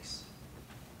mistakes.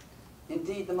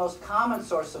 Indeed, the most common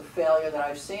source of failure that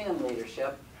I've seen in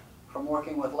leadership, from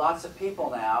working with lots of people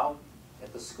now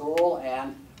at the school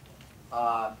and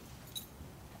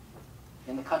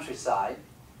in the countryside,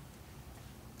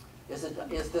 is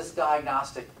this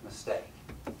diagnostic mistake.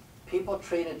 People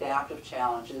treat adaptive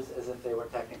challenges as if they were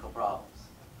technical problems.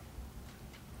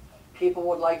 people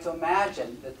would like to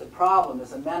imagine that the problem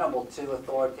is amenable to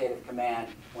authoritative command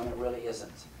when it really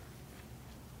isn't.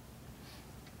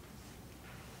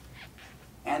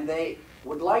 And they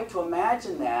would like to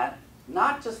imagine that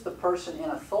not just the person in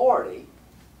authority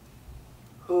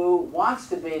who wants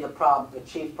to be the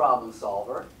chief problem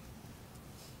solver,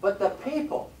 but the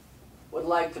people would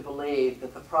like to believe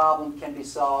that the problem can be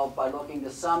solved by looking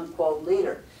to some, quote,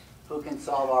 leader who can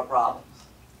solve our problems.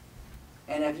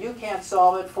 And if you can't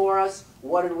solve it for us,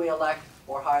 what did we elect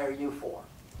or hire you for?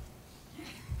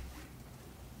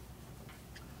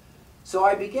 So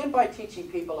I begin by teaching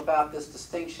people about this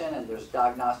distinction, and there's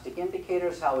diagnostic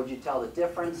indicators. How would you tell the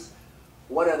difference?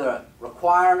 What are the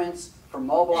requirements for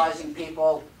mobilizing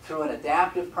people through an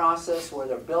adaptive process where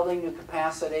they're building new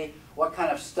capacity? What kind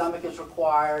of stomach is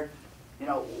required? You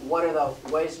know, what are the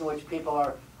ways in which people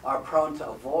are prone to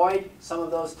avoid some of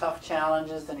those tough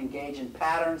challenges and engage in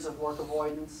patterns of work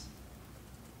avoidance?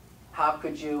 How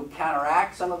could you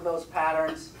counteract some of those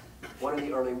patterns? What are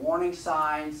the early warning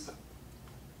signs?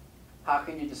 How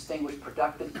can you distinguish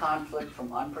productive conflict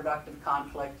from unproductive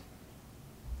conflict?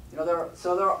 You know, there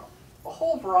are a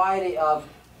whole variety of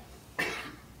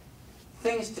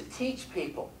things to teach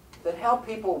people that help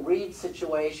people read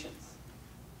situations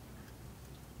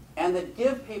and that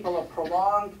give people a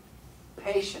prolonged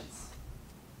patience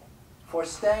for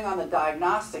staying on the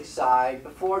diagnostic side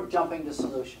before jumping to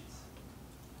solutions.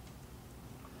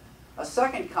 A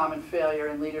second common failure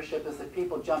in leadership is that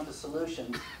people jump to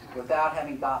solutions without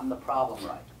having gotten the problem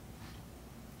right.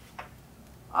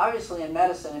 Obviously, in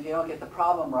medicine, if you don't get the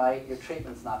problem right, your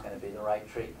treatment's not going to be the right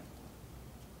treatment.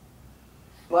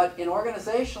 But in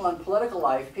organizational and political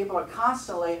life, people are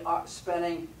constantly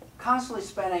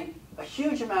spending a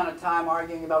huge amount of time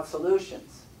arguing about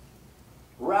solutions,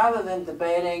 rather than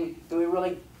debating, do we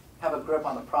really have a grip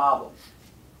on the problem?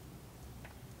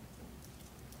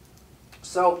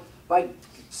 So by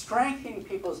strengthening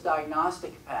people's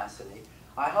diagnostic capacity,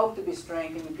 I hope to be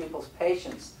strengthening people's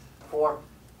patience for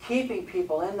keeping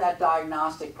people in that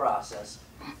diagnostic process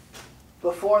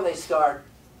before they start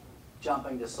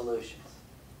jumping to solutions.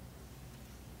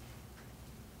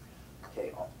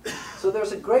 Okay, so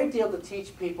there's a great deal to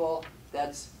teach people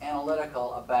that's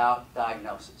analytical about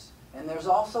diagnosis. And there's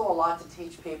also a lot to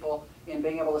teach people in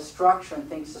being able to structure and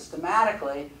think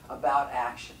systematically about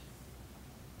action.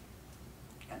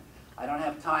 And I don't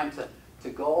have time to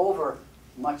go over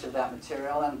much of that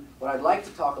material, and what I'd like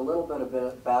to talk a little bit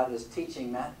about is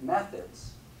teaching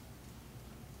methods,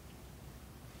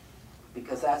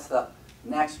 because that's the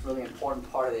next really important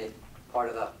part of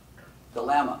the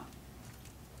dilemma.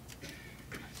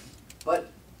 But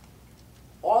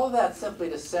all of that simply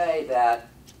to say that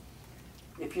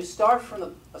if you start from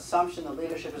the assumption that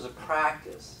leadership is a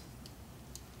practice,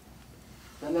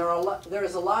 then there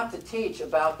is a lot to teach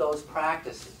about those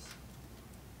practices.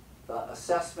 The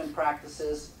assessment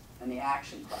practices and the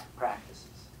action practices.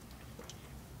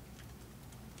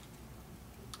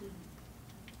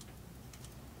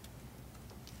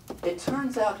 It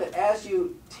turns out that as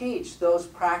you teach those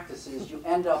practices, you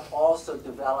end up also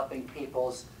developing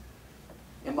people's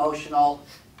emotional,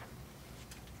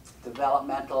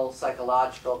 developmental,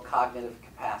 psychological, cognitive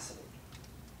capacity.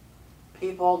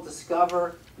 People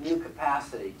discover new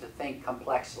capacity to think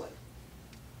complexly.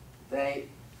 They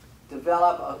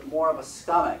develop more of a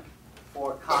stomach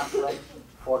for conflict,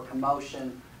 for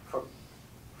commotion,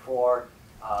 for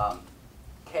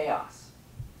chaos,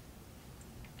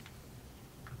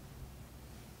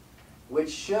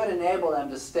 which should enable them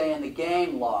to stay in the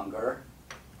game longer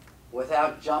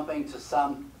without jumping to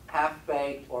some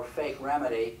half-baked or fake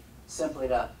remedy simply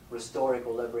to restore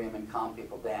equilibrium and calm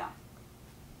people down.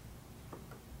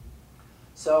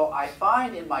 So I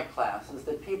find in my classes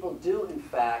that people do, in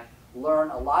fact,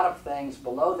 learn a lot of things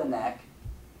below the neck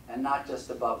and not just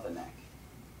above the neck.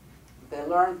 They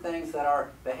learn things that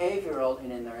are behavioral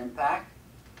in their impact.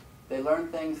 They learn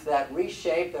things that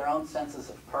reshape their own senses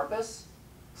of purpose,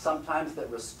 sometimes that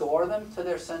restore them to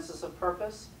their senses of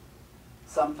purpose.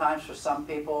 Sometimes for some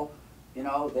people, you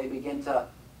know, they begin to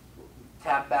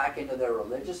tap back into their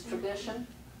religious tradition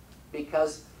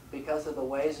because of the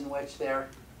ways in which they're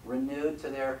renewed to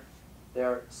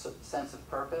their sense of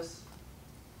purpose.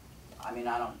 I mean,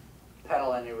 I don't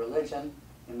peddle any religion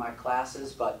in my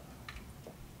classes, but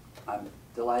I'm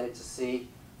delighted to see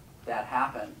that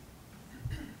happen.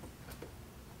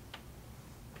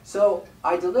 So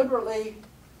I deliberately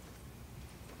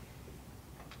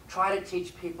try to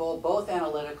teach people both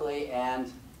analytically and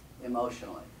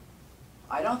emotionally.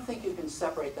 I don't think you can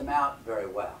separate them out very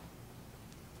well.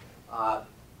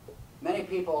 many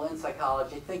people in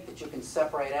psychology think that you can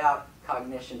separate out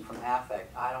cognition from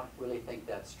affect. I don't really think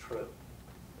that's true.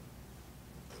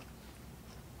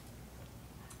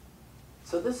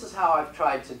 So this is how I've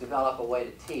tried to develop a way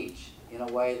to teach in a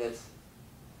way that's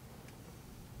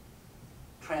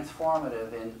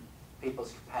transformative in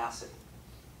people's capacity.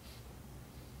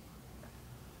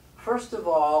 First of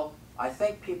all, I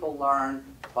think people learn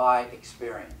by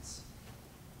experience.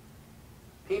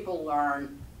 People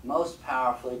learn most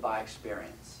powerfully by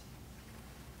experience.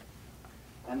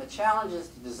 And the challenge is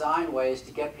to design ways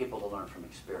to get people to learn from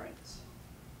experience.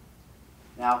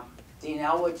 Now, Dean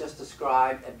Elwood just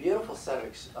described a beautiful set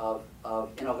of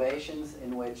innovations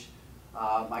in which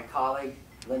my colleague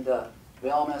Linda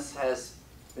Vilmus has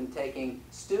been taking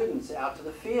students out to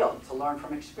the field to learn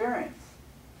from experience,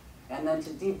 and then to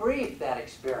debrief that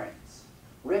experience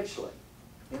richly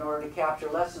in order to capture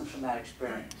lessons from that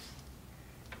experience.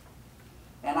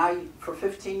 And I, for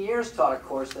 15 years, taught a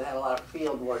course that had a lot of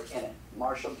field work in it.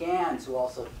 Marshall Gans, who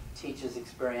also teaches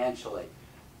experientially,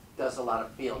 does a lot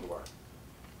of field work.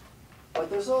 But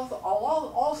there's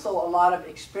also a lot of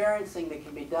experiencing that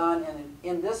can be done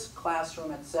in this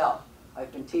classroom itself.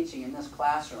 I've been teaching in this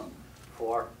classroom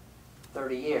for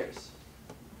 30 years.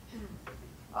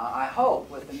 I hope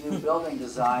with the new building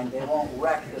design they won't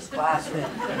wreck this classroom.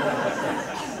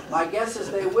 My guess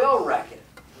is they will wreck it.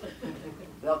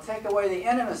 They'll take away the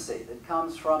intimacy that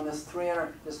comes from this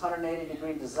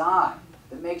 180-degree design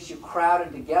that makes you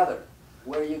crowded together,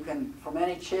 where you can, from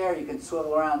any chair, you can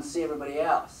swivel around and see everybody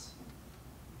else.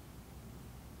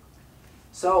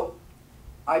 So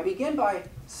I begin by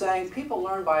saying people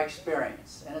learn by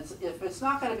experience. And if it's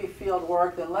not going to be field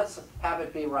work, then let's have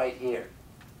it be right here.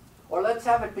 Or let's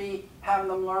have it be having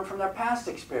them learn from their past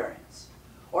experience.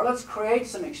 Or let's create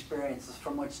some experiences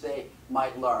from which they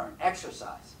might learn,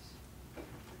 exercises.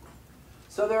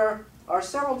 So there are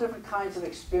several different kinds of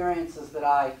experiences that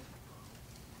I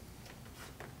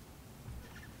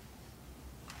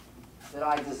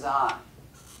design.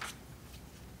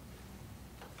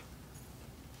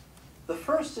 The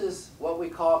first is what we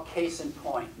call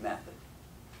case-in-point method.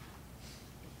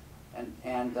 And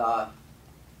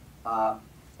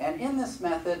in this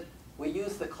method, we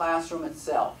use the classroom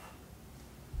itself,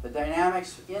 the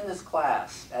dynamics in this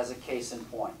class as a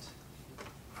case-in-point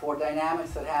for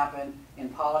dynamics that happen in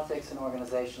politics and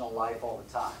organizational life all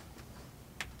the time.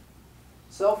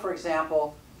 So, for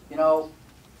example,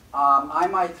 I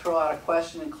might throw out a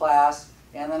question in class,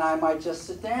 and then I might just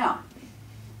sit down.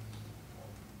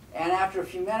 And after a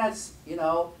few minutes,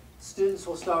 students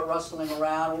will start rustling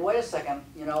around. Well, wait a second,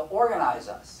 organize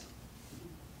us.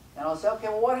 And I'll say, okay,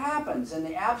 well, what happens in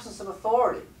the absence of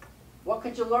authority? What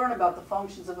could you learn about the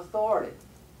functions of authority?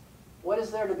 What is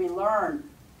there to be learned?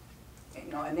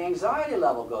 And the anxiety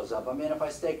level goes up. I mean, if I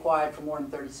stay quiet for more than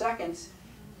 30 seconds,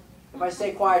 if I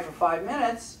stay quiet for 5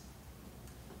 minutes,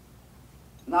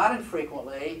 not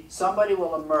infrequently, somebody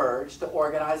will emerge to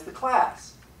organize the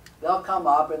class. They'll come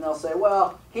up and they'll say,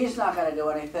 well, he's not going to do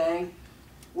anything.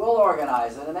 We'll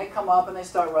organize it. And they come up and they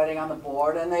start writing on the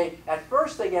board. And at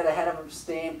first they get ahead of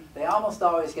steam. They almost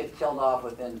always get killed off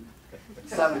within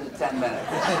 7 to 10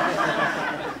 minutes.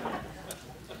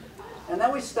 And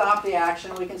then we stop the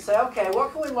action. We can say, okay,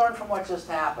 what can we learn from what just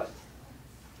happened?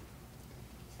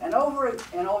 And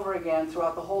over again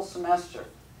throughout the whole semester,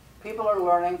 people are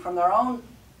learning from their own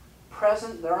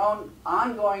present, their own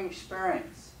ongoing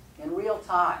experience in real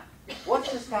time. What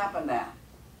just happened now?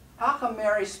 How come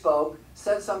Mary spoke,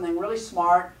 said something really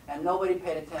smart, and nobody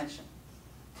paid attention?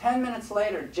 10 minutes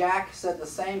later, Jack said the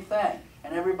same thing,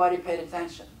 and everybody paid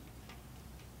attention.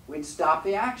 We'd stop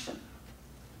the action.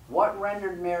 What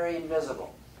rendered Mary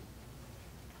invisible?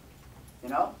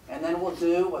 And then we'll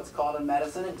do what's called in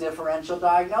medicine a differential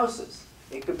diagnosis.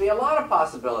 It could be a lot of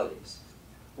possibilities.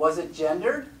 Was it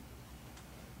gendered?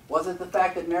 Was it the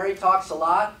fact that Mary talks a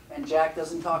lot and Jack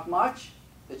doesn't talk much?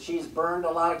 That she's burned a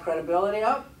lot of credibility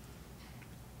up?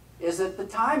 Is it the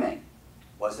timing?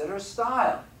 Was it her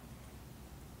style?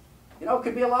 It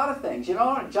could be a lot of things. You don't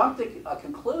want to jump to a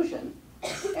conclusion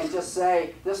and just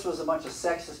say this was a bunch of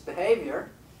sexist behavior,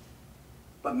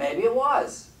 but maybe it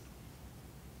was.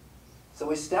 So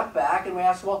we step back and we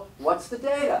ask, well, what's the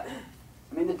data?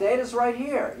 I mean, the data's right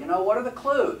here. What are the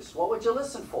clues? What would you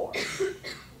listen for?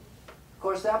 Of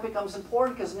course, that becomes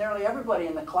important because nearly everybody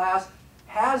in the class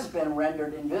has been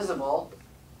rendered invisible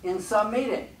in some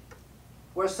meeting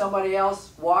where somebody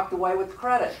else walked away with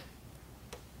credit.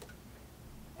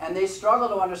 And they struggle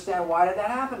to understand, why did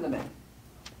that happen to me?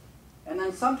 And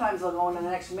then sometimes they'll go into the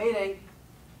next meeting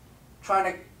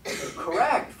trying to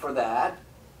correct for that,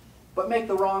 but make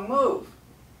the wrong move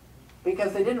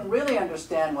because they didn't really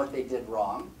understand what they did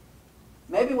wrong.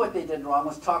 Maybe what they did wrong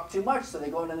was talk too much, so they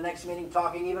go into the next meeting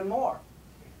talking even more.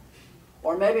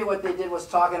 Or maybe what they did was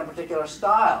talk in a particular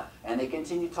style, and they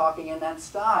continue talking in that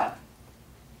style.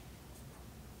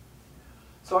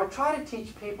 So I try to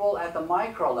teach people at the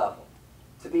micro level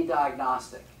to be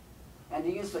diagnostic, and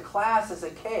to use the class as a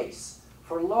case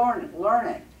for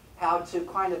learning how to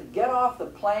kind of get off the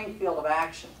playing field of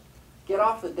action, get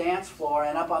off the dance floor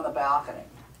and up on the balcony,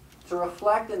 to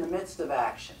reflect in the midst of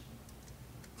action,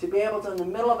 to be able to, in the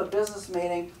middle of a business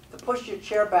meeting, to push your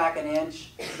chair back an inch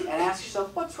and ask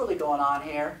yourself, what's really going on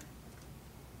here?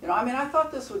 You know, I mean, I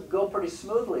thought this would go pretty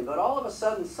smoothly, but all of a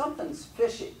sudden something's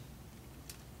fishy.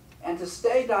 And to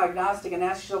stay diagnostic and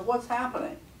ask yourself, what's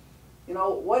happening? You know,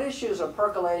 what issues are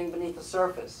percolating beneath the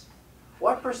surface?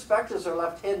 What perspectives are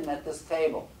left hidden at this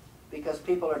table because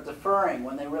people are deferring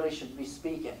when they really should be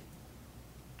speaking?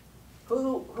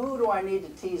 Who do I need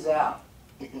to tease out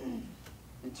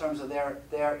in terms of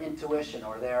their intuition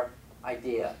or their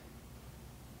idea?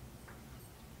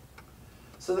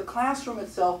 So the classroom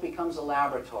itself becomes a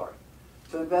laboratory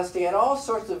to investigate all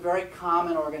sorts of very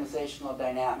common organizational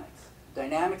dynamics.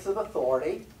 Dynamics of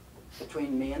authority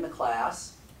between me and the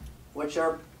class, which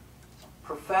are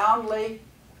profoundly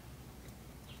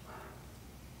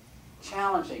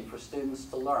challenging for students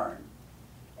to learn,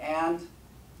 and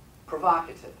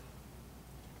provocative.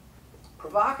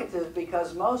 Provocative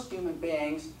because most human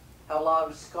beings have a lot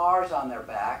of scars on their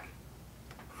back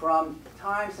from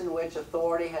times in which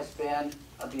authority has been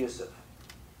abusive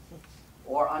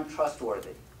or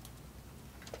untrustworthy,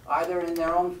 either in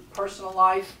their own personal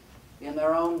life, in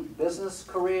their own business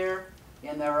career,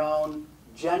 in their own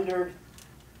gendered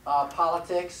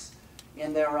politics,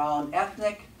 in their own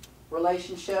ethnic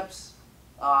relationships,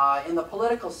 in the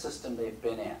political system they've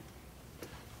been in.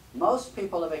 Most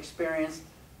people have experienced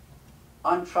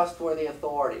untrustworthy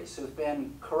authorities who've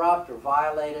been corrupt or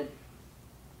violated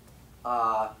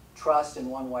trust in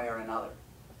one way or another.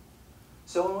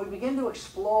 So when we begin to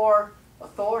explore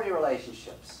authority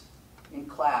relationships in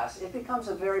class, it becomes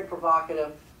a very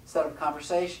provocative set of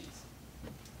conversations.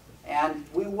 And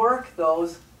we work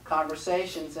those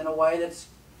conversations in a way that's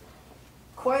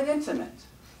quite intimate,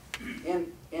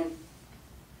 in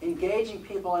engaging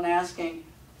people and asking,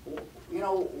 you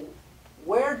know,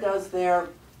 where does their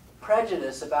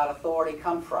prejudice about authority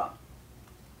come from?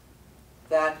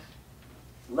 That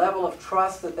level of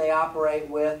trust that they operate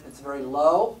with, it's very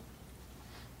low,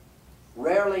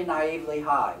 rarely naively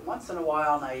high. Once in a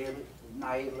while,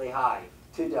 naively high,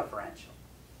 too deferential.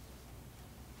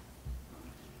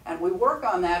 And we work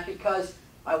on that because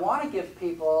I want to give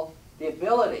people the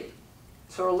ability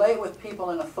to relate with people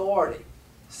in authority,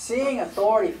 seeing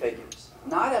authority figures,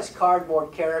 not as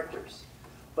cardboard characters,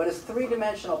 but as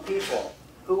three-dimensional people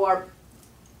who are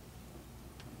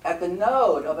at the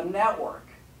node of a network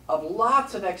of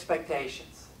lots of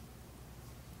expectations,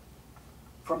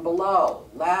 from below,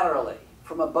 laterally,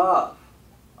 from above,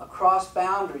 across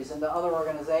boundaries into other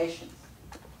organizations.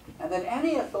 And then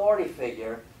any authority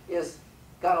figure is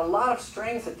got a lot of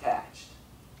strings attached,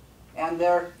 and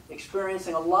they're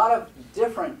experiencing a lot of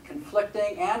different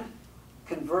conflicting and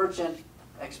convergent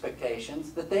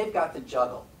expectations that they've got to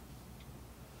juggle.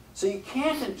 So you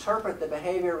can't interpret the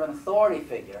behavior of an authority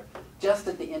figure just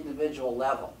at the individual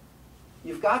level.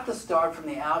 You've got to start from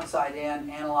the outside in,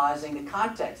 analyzing the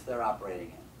context they're operating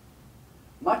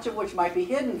in, much of which might be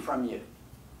hidden from you.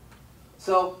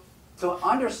 So to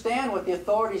understand what the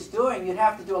authority's doing, you'd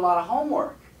have to do a lot of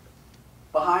homework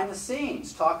behind the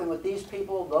scenes, talking with these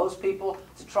people, those people,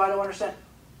 to try to understand,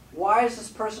 why is this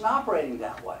person operating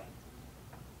that way?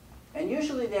 And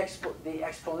usually the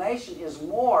explanation is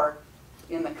more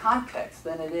in the context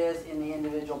than it is in the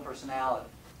individual personality.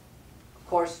 Of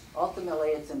course, ultimately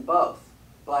it's in both,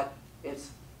 but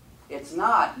it's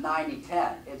not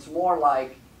 90-10. It's more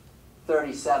like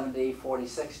 30-70,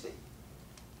 40-60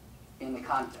 in the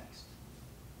context.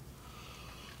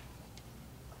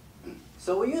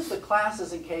 So we use the class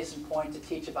as a case in point to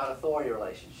teach about authority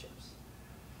relationships.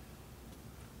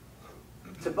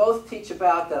 To both teach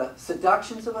about the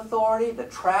seductions of authority, the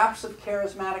traps of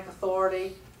charismatic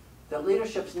authority, that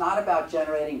leadership's not about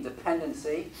generating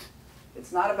dependency.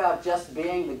 It's not about just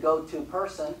being the go-to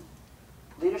person.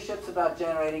 Leadership's about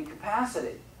generating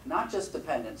capacity, not just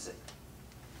dependency.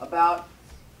 About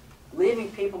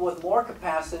leaving people with more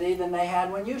capacity than they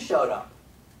had when you showed up.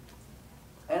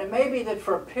 And it may be that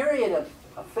for a period of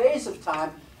a phase of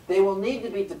time, they will need to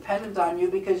be dependent on you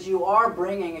because you are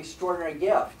bringing extraordinary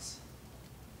gifts.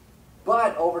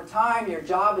 But over time, your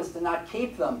job is to not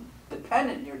keep them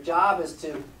dependent. Your job is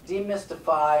to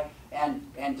demystify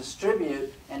and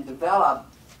distribute and develop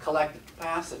collective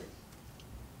capacity.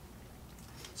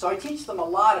 So I teach them a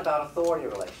lot about authority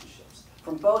relationships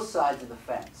from both sides of the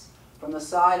fence. From the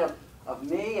side of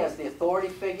me as the authority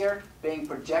figure being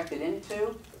projected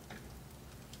into,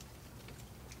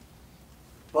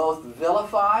 both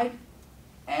vilified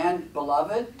and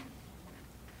beloved,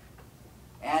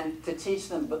 and to teach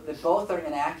them that both are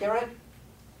inaccurate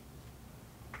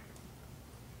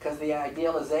because the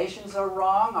idealizations are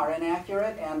wrong, are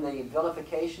inaccurate, and the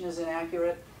vilification is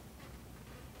inaccurate.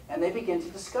 And they begin to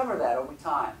discover that over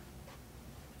time.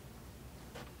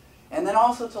 And then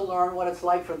also to learn what it's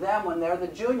like for them when they're the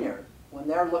junior, when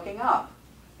they're looking up.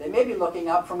 They may be looking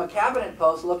up from a cabinet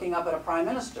post, looking up at a prime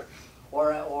minister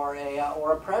or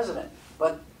a president.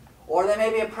 Or they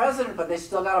may be a president, but they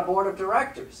still got a board of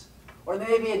directors. Or they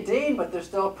may be a dean, but they're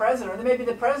still a president. Or they may be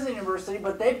the president of the university,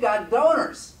 but they've got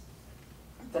donors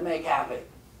to make happy.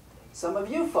 Some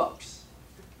of you folks.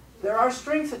 There are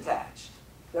strings attached.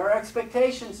 There are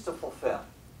expectations to fulfill.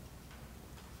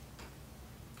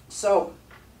 So,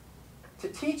 to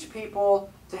teach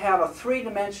people to have a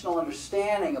three-dimensional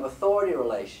understanding of authority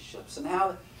relationships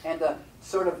and to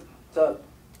sort of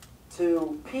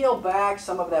to peel back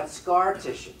some of that scar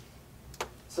tissue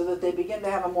so that they begin to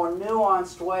have a more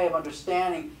nuanced way of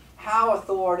understanding how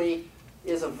authority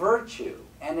is a virtue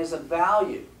and is a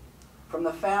value from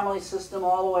the family system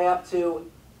all the way up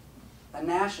to a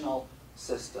national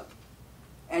system.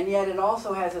 And yet it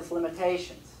also has its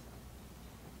limitations.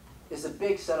 It's a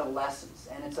big set of lessons,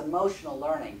 and it's emotional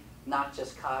learning, not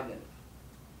just cognitive.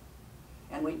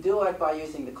 And we do it by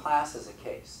using the class as a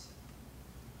case.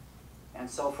 And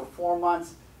so for 4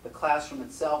 months, the classroom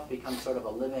itself becomes sort of a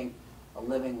living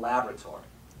laboratory.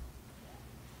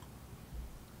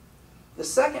 The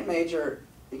second major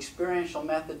experiential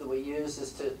method that we use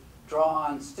is to draw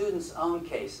on students' own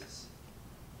cases.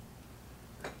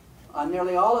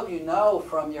 Nearly all of you know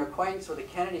from your acquaintance with the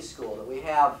Kennedy School that we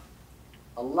have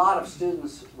a lot of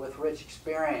students with rich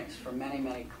experience from many,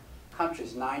 many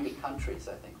countries, 90 countries,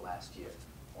 I think, last year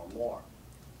or more.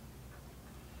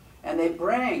 And they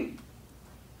bring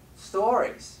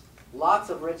stories, lots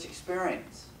of rich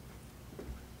experience.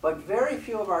 But very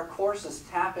few of our courses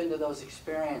tap into those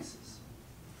experiences.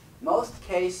 Most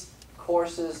case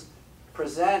courses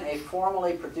present a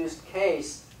formally produced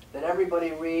case that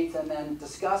everybody reads and then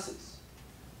discusses.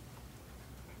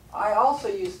 I also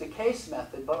use the case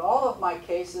method, but all of my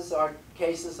cases are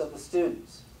cases of the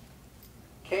students,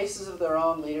 cases of their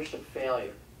own leadership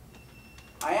failure.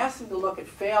 I ask them to look at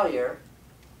failure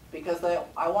because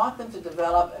I want them to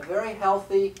develop a very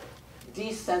healthy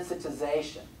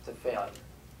desensitization to failure.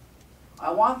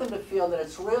 I want them to feel that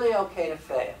it's really okay to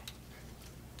fail,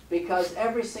 because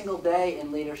every single day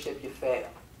in leadership you fail.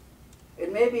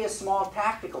 It may be a small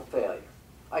tactical failure.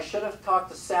 I should have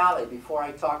talked to Sally before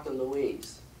I talked to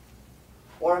Louise.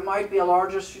 Or it might be a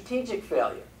larger strategic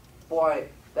failure. Boy,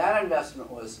 that investment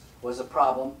was a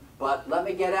problem, but let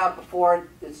me get out before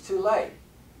it's too late.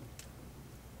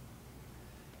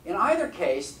 In either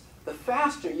case, the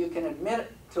faster you can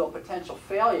admit to a potential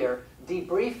failure,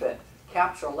 debrief it,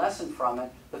 capture a lesson from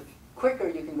it, the quicker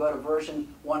you can go to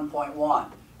version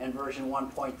 1.1 and version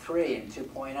 1.3 and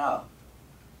 2.0.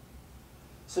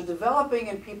 So developing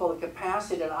in people the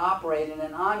capacity to operate in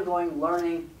an ongoing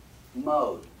learning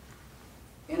mode,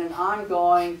 in an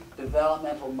ongoing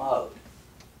developmental mode.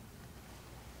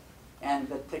 And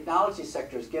the technology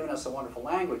sector has given us a wonderful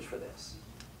language for this.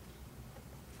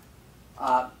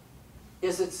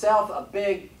 Is itself a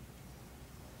big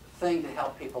thing to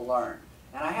help people learn.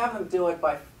 And I have them do it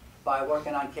by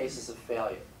working on cases of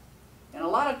failure. And a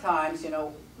lot of times,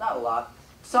 not a lot,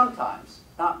 sometimes,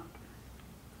 not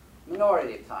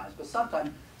minority of times, but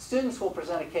sometimes students will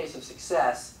present a case of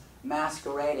success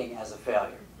masquerading as a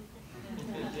failure.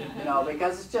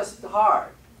 Because it's just hard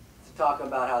to talk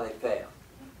about how they fail.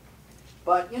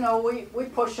 But, we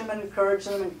push them and encourage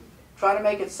them and try to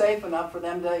make it safe enough for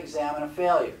them to examine a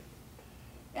failure.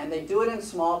 And they do it in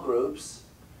small groups.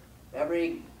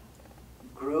 Every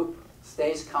group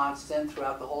stays constant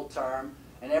throughout the whole term,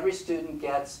 and every student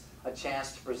gets a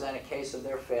chance to present a case of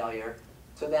their failure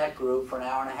to that group for an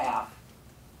hour and a half.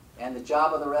 And the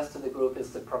job of the rest of the group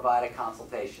is to provide a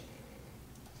consultation.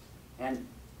 And,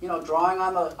 drawing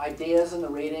on the ideas and the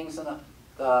readings and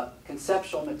the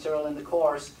conceptual material in the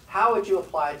course, how would you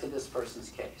apply it to this person's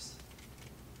case?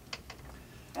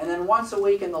 And then once a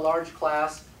week in the large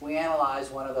class, we analyze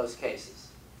one of those cases.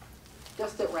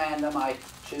 Just at random, I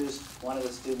choose one of the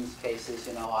students' cases,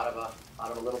 out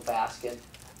of a little basket,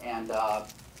 and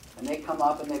they come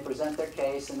up and they present their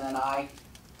case, and then I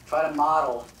try to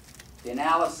model the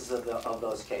analysis of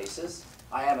those cases.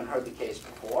 I haven't heard the case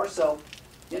before, so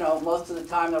most of the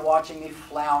time they're watching me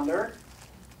flounder,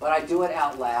 but I do it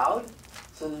out loud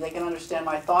so that they can understand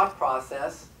my thought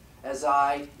process as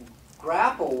I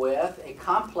grapple with a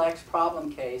complex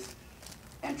problem case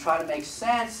and try to make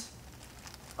sense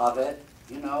of it,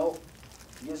 you know,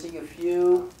 using a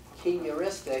few key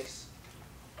heuristics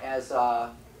as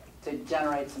to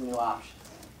generate some new options.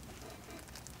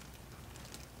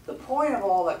 The point of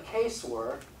all the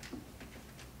casework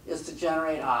is to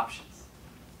generate options.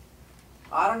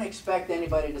 I don't expect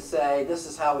anybody to say, this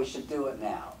is how we should do it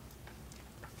now.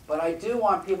 But I do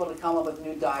want people to come up with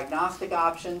new diagnostic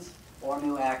options or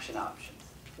new action options.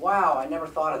 Wow, I never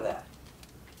thought of that.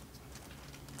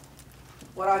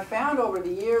 What I found over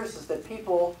the years is that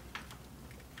people,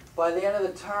 by the end of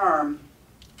the term,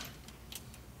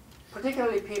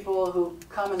 particularly people who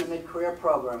come in the mid-career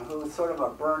program who sort of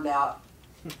are burned out,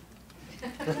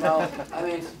 you know, I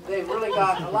mean, they've really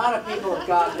got, a lot of people have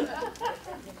gotten,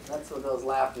 that's what those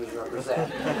laughters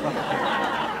represent.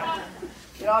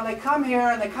 You know, and they come here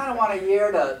and they kind of want a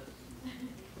year to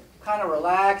kind of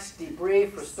relax,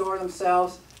 debrief, restore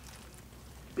themselves,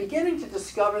 beginning to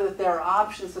discover that there are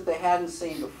options that they hadn't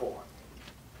seen before.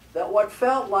 That what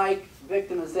felt like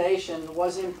victimization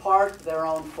was in part their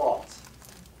own fault.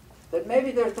 That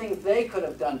maybe there are things they could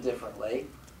have done differently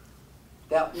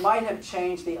that might have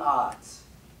changed the odds.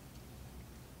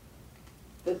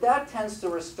 That tends to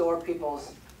restore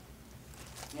people's,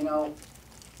 you know,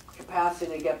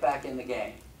 capacity to get back in the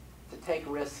game, to take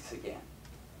risks again,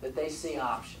 that they see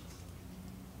options.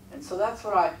 And so that's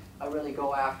what I really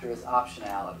go after, is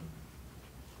optionality.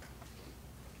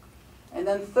 And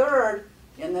then third,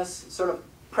 in this sort of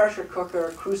pressure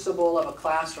cooker crucible of a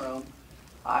classroom,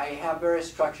 I have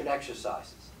various structured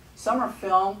exercises. Some are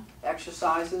film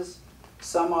exercises.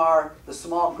 Some are the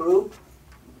small group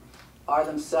are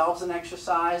themselves an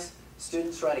exercise.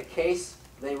 Students write a case.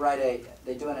 They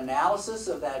do an analysis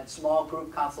of that small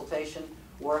group consultation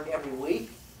work every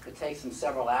week. It takes them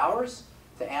several hours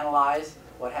to analyze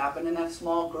what happened in that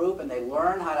small group, and they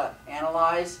learn how to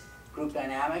analyze group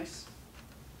dynamics.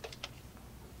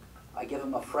 I give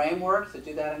them a framework to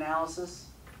do that analysis.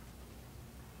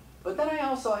 But then I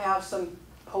also have some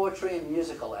poetry and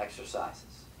musical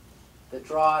exercises that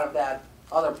draw out of that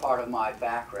other part of my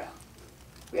background.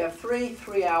 We have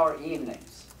three-hour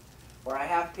evenings where I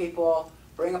have people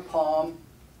bring a poem,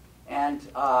 and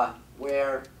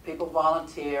where people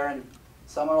volunteer, and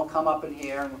someone will come up in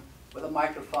here and with a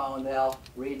microphone, they'll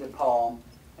read the poem,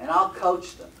 and I'll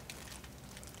coach them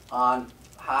on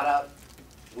how to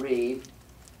read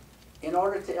in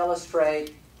order to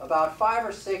illustrate about 5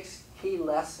 or 6 key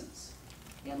lessons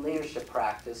in leadership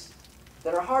practice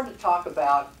that are hard to talk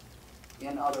about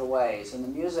in other ways, and the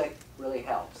music really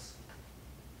helps.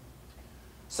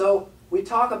 So we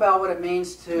talk about what it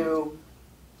means to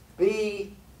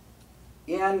be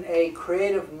in a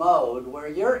creative mode where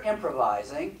you're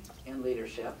improvising in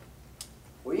leadership,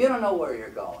 where you don't know where you're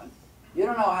going, you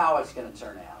don't know how it's going to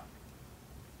turn out,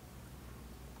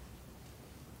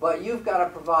 but you've got to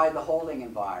provide the holding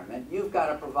environment, you've got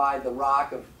to provide the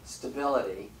rock of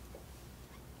stability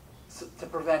to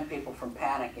prevent people from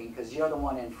panicking, because you're the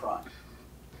one in front,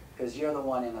 because you're the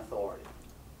one in authority.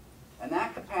 And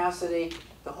that capacity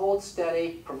to hold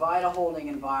steady, provide a holding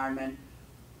environment,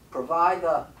 provide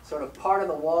the sort of part of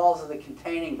the walls of the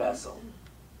containing vessel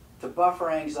to buffer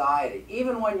anxiety,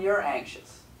 even when you're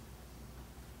anxious,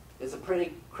 is a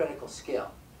pretty critical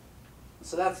skill.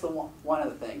 So that's one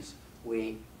of the things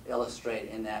we illustrate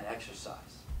in that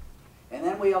exercise. And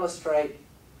then we illustrate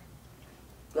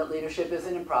that leadership is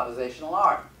an improvisational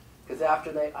art, because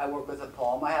after I work with a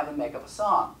poem, I have them make up a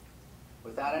song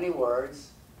without any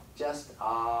words, just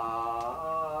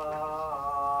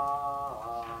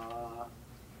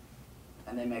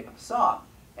and they make up a song.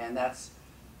 And that's,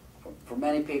 for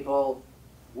many people,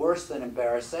 worse than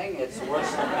embarrassing. It's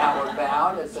worse than outward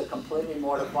bound. It's a completely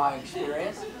mortifying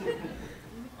experience.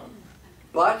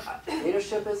 But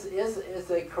leadership is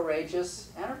a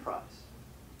courageous enterprise.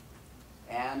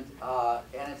 And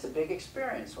it's a big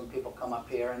experience when people come up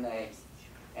here and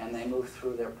they move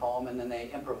through their poem and then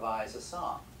they improvise a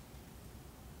song.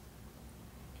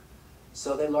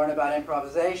 So they learn about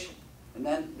improvisation. And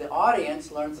then the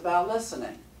audience learns about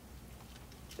listening.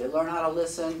 They learn how to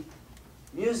listen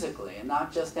musically and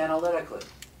not just analytically,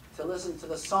 to listen to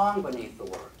the song beneath the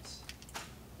words.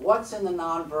 What's in the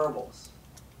nonverbals?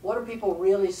 What are people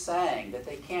really saying that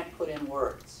they can't put in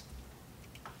words?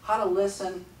 How to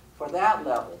listen for that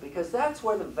level, because that's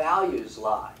where the values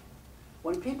lie.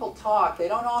 When people talk, they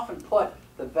don't often put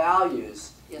the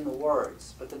values in the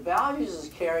words, but the values is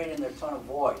carried in their tone of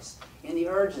voice, in the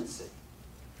urgency,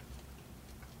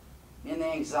 in the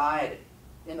anxiety,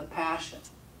 in the passion.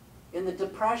 in the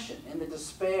depression, in the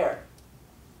despair,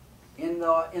 in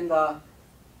the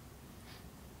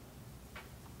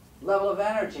level of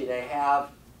energy they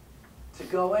have to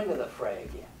go into the fray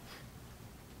again.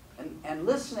 And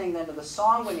listening then to the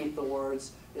song beneath the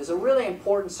words is a really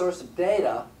important source of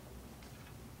data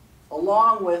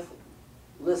along with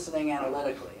listening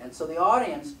analytically. And so the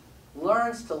audience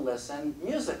learns to listen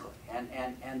musically,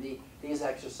 and these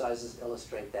exercises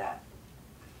illustrate that.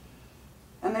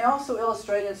 And they also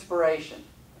illustrate inspiration.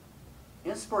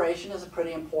 Inspiration is a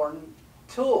pretty important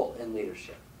tool in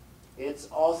leadership. It's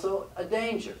also a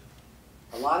danger.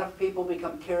 A lot of people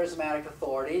become charismatic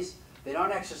authorities. They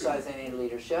don't exercise any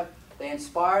leadership. They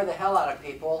inspire the hell out of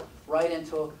people right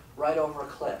over a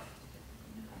cliff,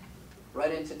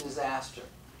 right into disaster.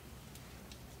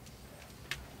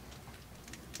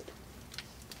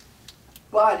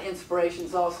 But inspiration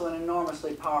is also an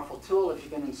enormously powerful tool if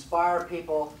you can inspire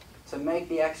people to make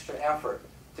the extra effort,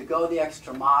 to go the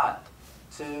extra mile,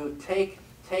 to take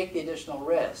the additional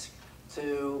risk,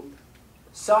 to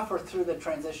suffer through the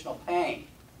transitional pain.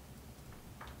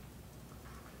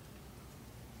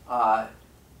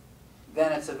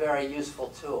 Then it's a very useful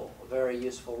tool, a very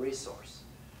useful resource.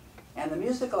 And the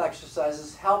musical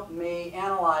exercises help me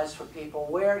analyze for people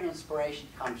where inspiration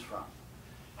comes from.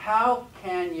 How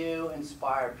can you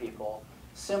inspire people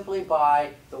simply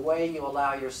by the way you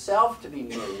allow yourself to be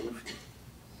moved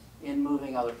in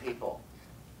moving other people?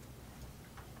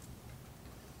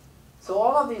 So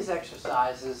all of these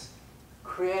exercises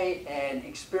create an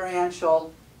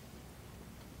experiential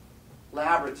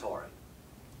laboratory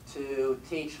to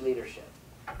teach leadership.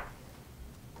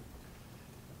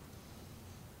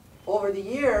 Over the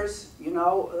years, you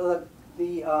know,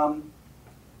 we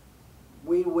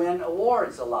win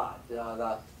awards a lot.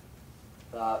 The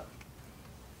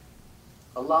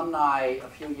alumni a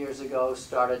few years ago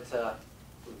started to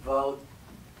vote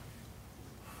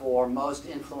for most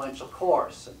influential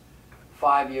course. And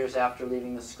 5 years after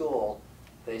leaving the school,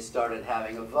 they started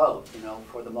having a vote, you know,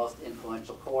 for the most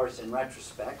influential course in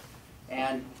retrospect.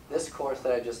 And this course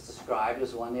that I just described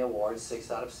has won the award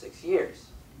 6 out of 6 years.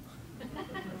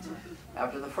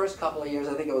 After the first couple of years,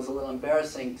 I think it was a little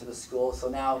embarrassing to the school, so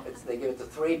now they give it to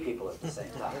 3 people at the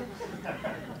same time.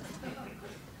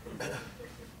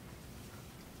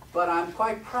 But I'm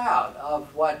quite proud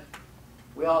of what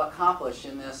we all accomplish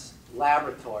in this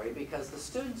laboratory because the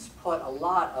students put a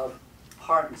lot of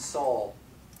heart and soul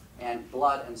and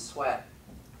blood and sweat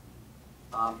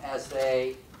as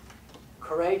they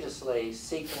courageously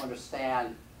seek to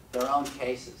understand their own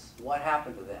cases, what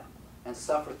happened to them, and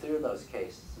suffer through those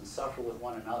cases and suffer with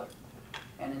one another.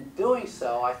 And in doing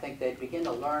so, I think they begin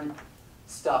to learn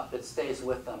stuff that stays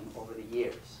with them over the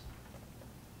years.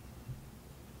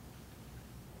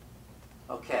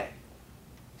 Okay,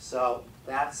 so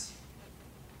that's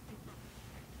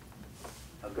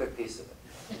a good piece of it.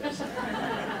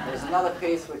 There's another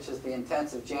piece, which is the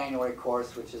intensive January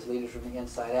course, which is Leaders from the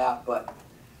Inside Out, but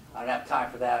I don't have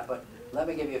time for that. But let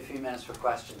me give you a few minutes for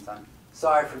questions. I'm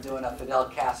sorry for doing a Fidel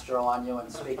Castro on you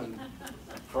and speaking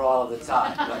for all of the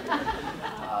time, but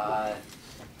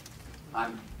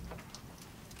I'm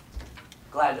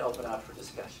glad to open up for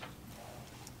discussion.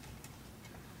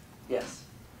 Yes?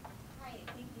 Hi,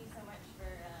 thank you so much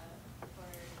for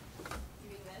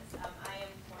doing this. I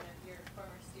am one of your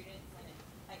former students, and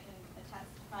I can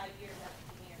attest 5 years after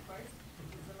taking your course.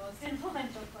 This is the most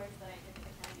influential course that I took at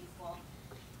the Kennedy School.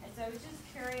 And so I was just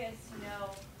curious to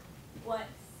know what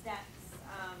steps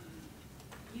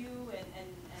you and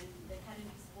the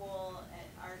Kennedy School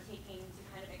are taking to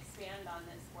kind of expand on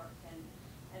this work, and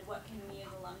what can we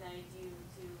as alumni do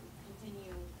to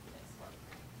continue this work?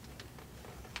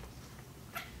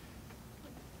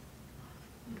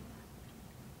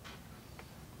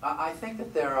 I think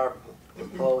that there are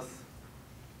both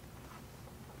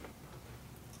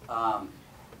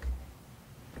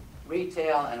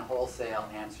retail and wholesale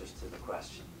answers to the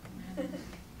question,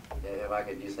 if I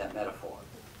could use that metaphor.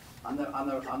 On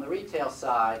the retail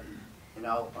side, you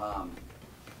know,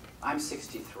 I'm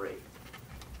 63,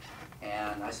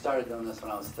 and I started doing this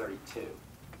when I was 32.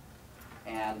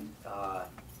 And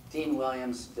Dean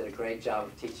Williams did a great job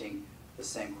of teaching the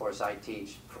same course I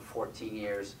teach for 14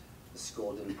 years. The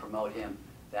school didn't promote him.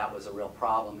 That was a real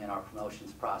problem in our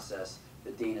promotions process.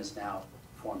 The dean has now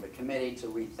formed a committee to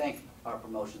rethink our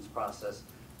promotions process.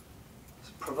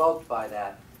 It's provoked by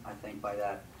that, I think, by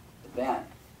that event.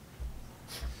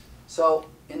 So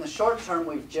in the short term,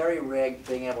 we've jerry-rigged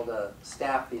being able to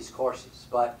staff these courses,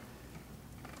 but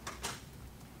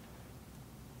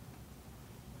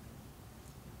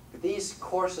these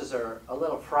courses are a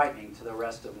little frightening to the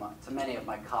rest of to many of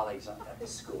my colleagues at the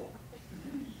school.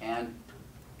 And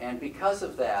And because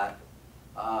of that,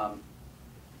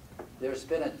 there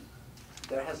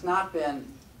has not been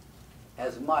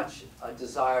as much a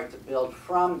desire to build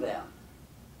from them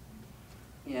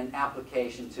in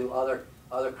application to other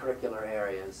curricular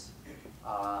areas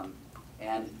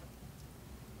and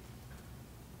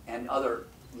other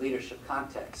leadership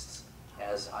contexts,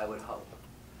 as I would hope.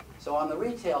 So on the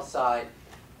retail side,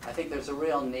 I think there's a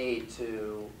real need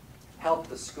to help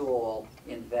the school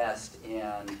invest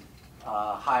in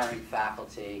hiring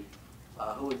faculty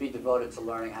who would be devoted to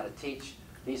learning how to teach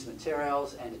these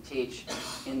materials and to teach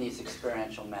in these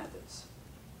experiential methods.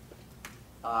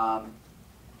 And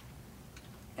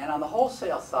on the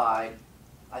wholesale side,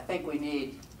 I think we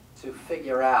need to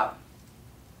figure out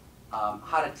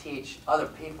how to teach other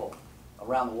people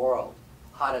around the world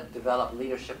how to develop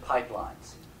leadership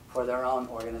pipelines for their own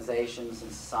organizations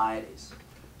and societies.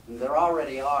 And there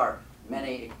already are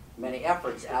many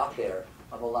efforts out there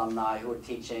of alumni who are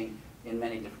teaching in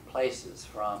many different places,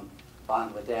 from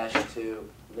Bangladesh to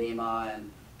Lima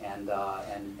and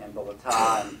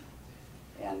Bogota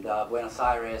and Buenos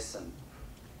Aires and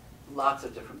lots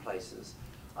of different places.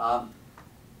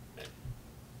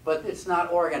 But it's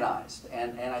not organized,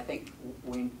 and I think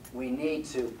we need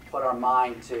to put our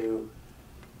mind to,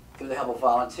 through the help of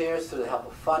volunteers, through the help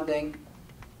of funding,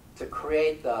 to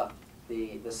create the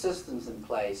systems in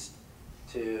place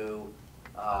to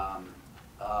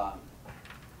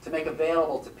make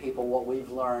available to people what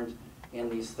we've learned in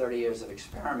these 30 years of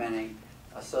experimenting,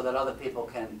 so that other people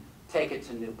can take it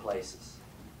to new places.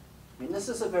 I mean, this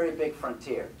is a very big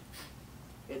frontier.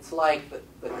 It's like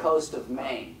the coast of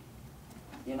Maine.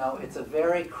 You know, it's a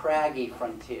very craggy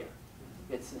frontier.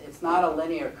 It's not a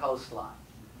linear coastline.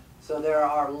 So there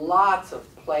are lots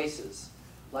of places,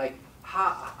 like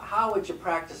how would you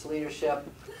practice leadership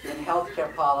in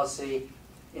healthcare policy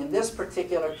in this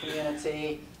particular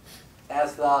community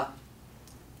as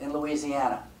in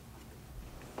Louisiana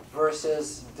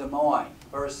versus Des Moines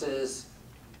versus,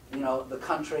 you know, the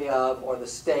country of, or the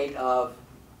state of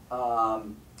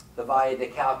the Valle de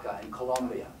Cauca in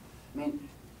Colombia. I mean,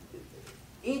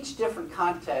 each different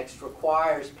context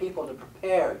requires people to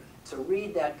prepare to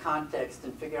read that context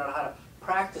and figure out how to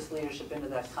practice leadership into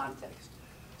that context.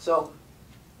 So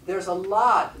there's a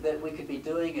lot that we could be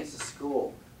doing as a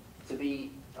school to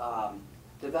be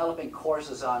developing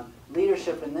courses on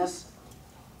leadership in this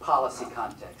policy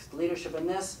context, leadership in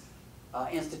this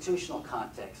institutional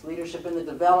context, leadership in the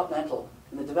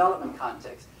development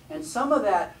context. And some of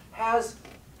that has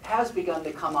begun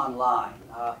to come online.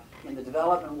 In the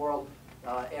development world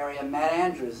area, Matt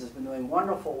Andrews has been doing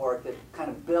wonderful work that kind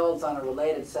of builds on a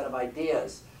related set of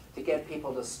ideas to get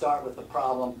people to start with the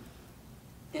problem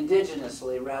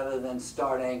indigenously rather than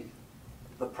starting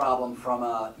the problem from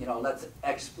a, you know, let's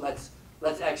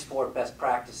export best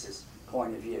practices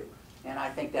point of view. And I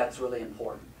think that's really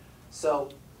important.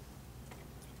 So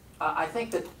I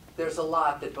think that there's a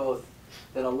lot that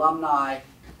that alumni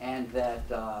and that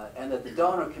the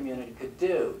donor community could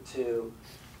do to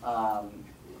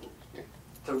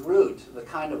root the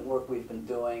kind of work we've been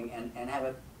doing and have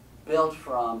it built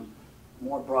from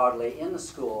more broadly in the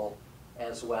school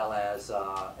as well as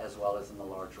in the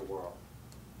larger world.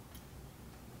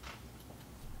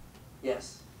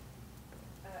 Yes?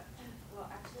 Well,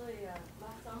 actually,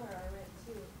 last summer I went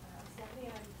to Stephanie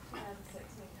and I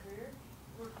 2016 career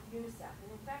work with UNICEF. And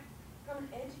in fact, from an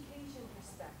education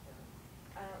perspective,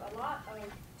 a lot of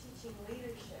teaching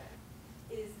leadership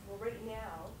is, well, right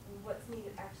now, what's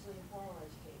needed actually in formal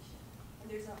education. And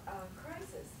there's a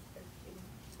crisis in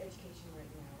education right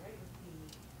now, right?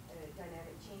 With the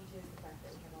dynamic changes, the fact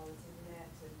that we have all this internet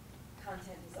and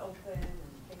content is open and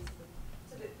basically.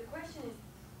 So the question is,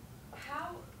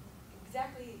 how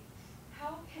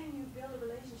can you build a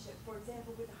relationship, for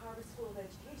example, with the Harvard School of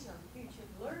Education on the future of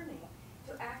learning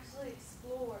to actually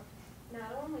explore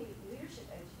not only leadership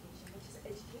education, but just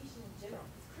education in general.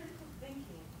 Because critical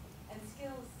thinking and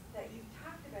skills that you've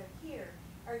talked about here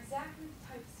are exactly the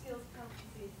type of skills,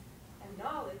 competencies, and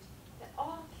knowledge that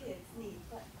all kids need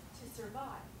to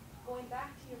survive. Going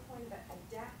back to your point about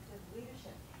adaptive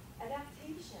leadership,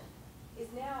 adaptation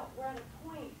is now, we're at a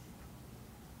point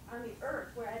on the earth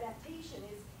where adaptation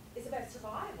is about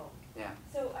survival. Yeah.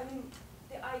 So, I mean,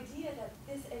 the idea that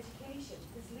this education,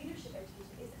 this leadership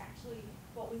education, is actually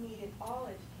what we need in all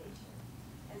education.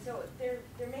 And so there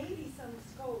may be some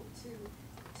scope to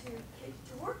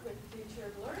work with the Future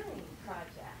of Learning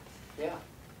project. Yeah.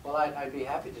 Well, I'd be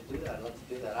happy to do that. I'd love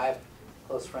to do that. I have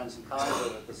close friends and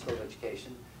colleagues at the School of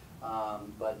Education,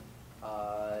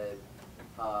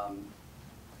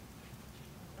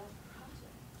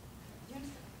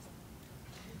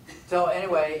 So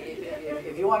anyway,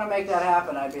 if you want to make that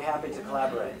happen, I'd be happy to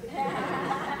collaborate.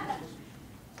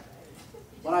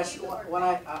 When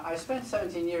I spent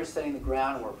 17 years setting the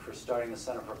groundwork for starting the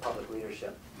Center for Public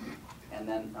Leadership, and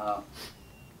then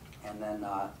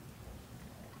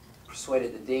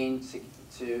persuaded the dean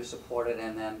to support it,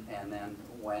 and then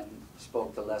went and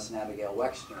spoke to Les and Abigail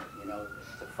Wexner,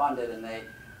 to fund it, and they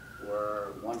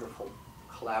were wonderful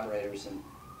collaborators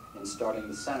in starting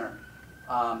the center.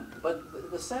 But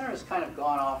the center has kind of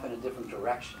gone off in a different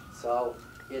direction. So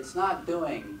it's not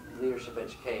doing leadership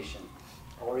education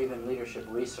or even leadership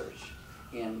research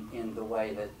in the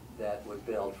way that would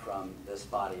build from this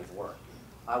body of work.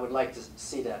 I would like to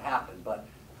see that happen, but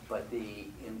the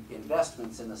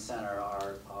investments in the center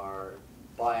are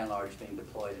by and large being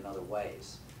deployed in other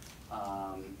ways.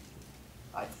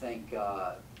 I think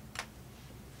the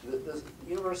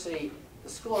university, the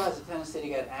school has a tendency to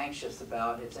get anxious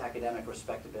about its academic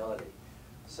respectability.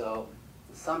 So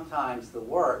sometimes the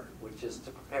work, which is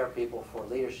to prepare people for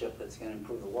leadership that's going to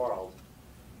improve the world,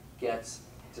 gets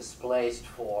displaced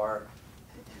for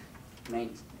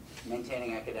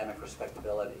maintaining academic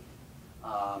respectability.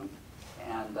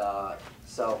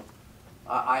 So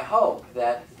I hope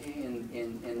that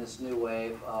in this new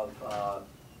wave of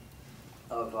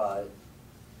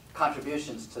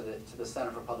contributions to the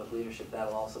Center for Public Leadership,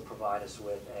 that'll also provide us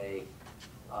with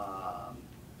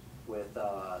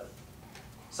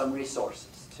some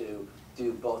resources to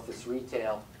do both this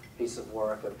retail piece of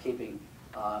work of keeping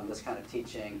this kind of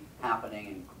teaching happening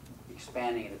and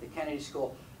expanding it at the Kennedy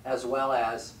School, as well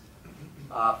as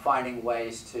finding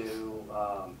ways to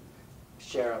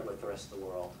share it with the rest of the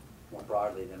world more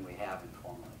broadly than we have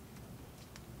informally.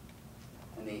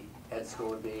 And the Ed School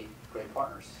would be great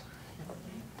partners.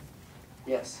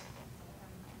 Yes?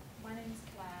 My name is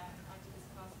Claire. I did this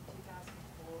class in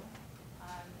 2004.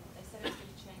 They said it was going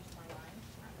to change my life.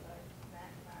 And I met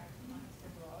and married my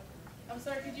husband Rod. I'm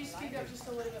sorry, could you speak up just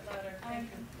a little bit louder? I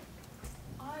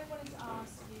wanted to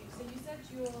ask you, so you said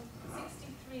you're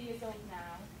 63 years old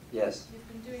now. Yes. You've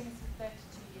been doing this for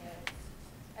 32 years.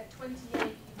 At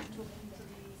 28, you've been talking to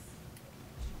these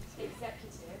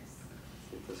executives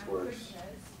If this and works.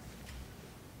 prisoners.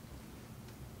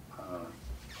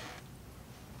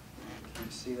 Can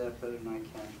you see that better than I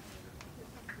can?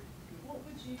 What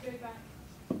would you go back?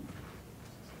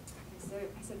 So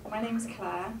I said, my name's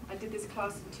Claire. I did this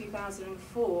class in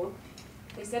 2004.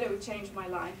 They said it would change my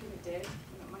life, and it did.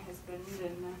 I met my husband,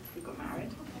 and we got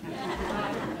married.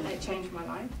 And it changed my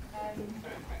life.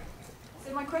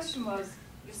 So my question was,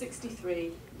 you're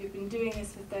 63. You've been doing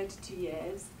this for 32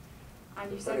 years,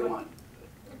 and you said 31.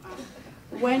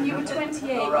 When you were 28.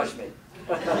 Don't rush me.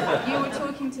 You were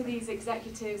talking to these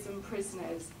executives and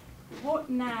prisoners. What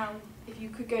now, if you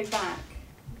could go back,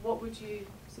 what would you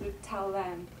sort of tell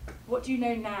them? What do you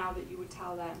know now that you would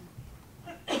tell them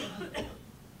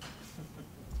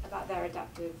about their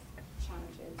adaptive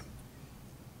challenges?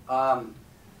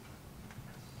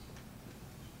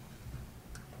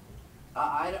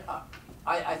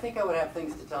 I think I would have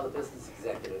things to tell the business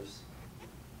executives.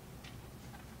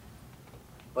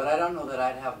 But I don't know that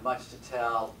I'd have much to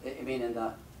tell. I mean, in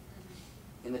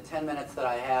the 10 minutes that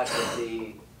I had with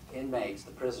the inmates,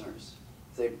 the prisoners,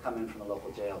 they'd come in from the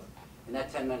local jails. In that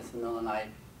 10 minutes in the middle of the night,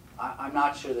 I'm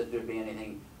not sure that there'd be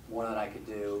anything more that I could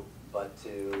do but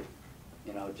to,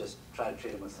 just try to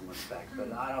treat them with some respect.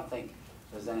 But I don't think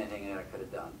there's anything that I could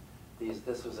have done.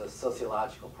 This was a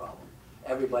sociological problem.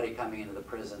 Everybody coming into the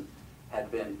prison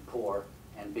had been poor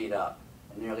and beat up,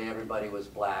 and nearly everybody was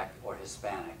black or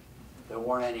Hispanic. There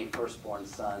weren't any firstborn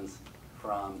sons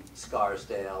from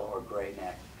Scarsdale or Great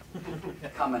Neck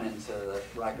coming into the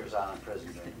Rikers Island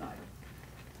prison during the night.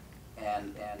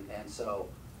 And so,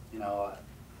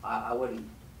 I wouldn't,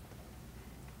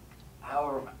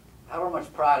 however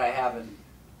much pride I have in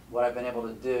what I've been able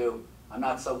to do, I'm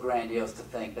not so grandiose to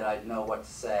think that I'd know what to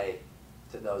say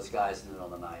to those guys in the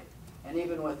middle of the night. And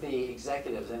even with the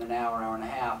executives in an hour, hour and a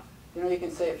half, you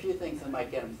can say a few things that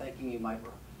might get them thinking. You might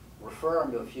refer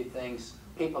them to a few things,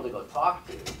 people to go talk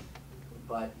to,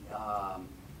 but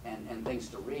and things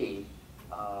to read,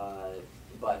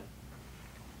 but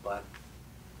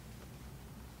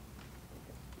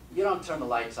you don't turn the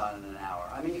lights on in an hour.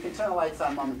 I mean, you can turn the lights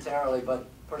on momentarily, but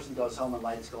the person goes home and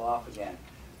lights go off again.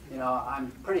 I'm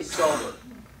pretty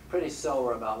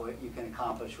sober about what you can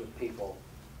accomplish with people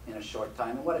in a short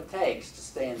time and what it takes to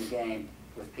stay in the game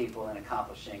with people and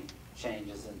accomplishing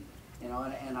changes.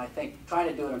 And I think trying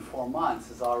to do it in 4 months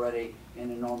is already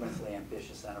an enormously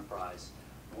ambitious enterprise.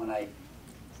 When I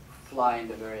fly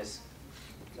into various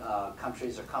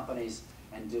countries or companies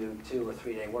and do 2 or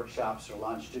 3 day workshops or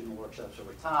longitudinal workshops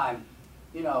over time,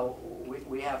 you know,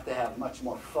 we have to have much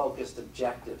more focused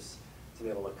objectives to be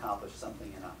able to accomplish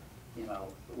something in a, you know,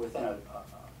 within a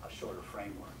shorter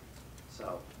framework.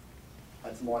 So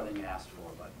that's more than you asked for,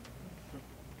 but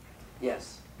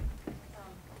yes.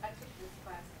 I took this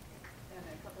class and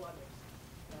a couple others,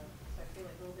 so I feel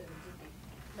like a little bit of a groupie.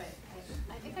 But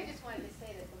I think I just wanted to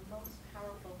say that the most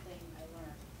powerful thing I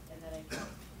learned and that I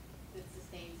feel that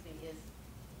sustains me is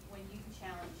when you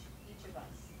challenge each of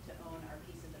us to own our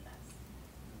piece of the mess.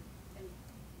 And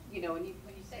you know, when you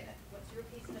say that, what's your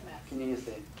piece of the mess? Can you use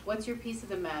the? What's your piece of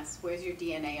the mess? Where's your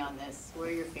DNA on this? Where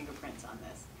are your fingerprints on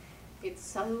this? It's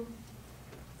so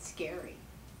scary,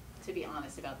 to be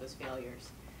honest, about those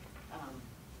failures.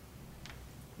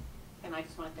 And I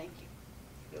just want to thank you.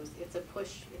 It's a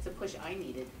push I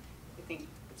needed. I think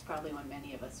it's probably one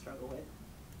many of us struggle with.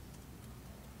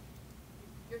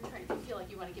 You're trying to feel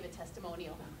like you want to give a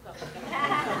testimonial.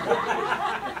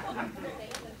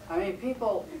 I mean,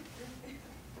 people,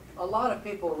 a lot of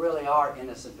people really are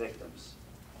innocent victims.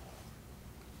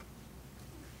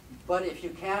 But if you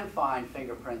can find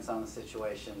fingerprints on the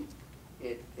situation,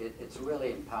 it's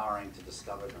really empowering to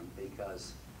discover them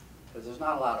because there's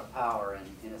not a lot of power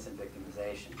in innocent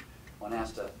victimization. One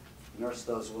has to nurse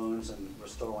those wounds and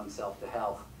restore oneself to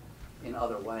health in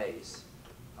other ways.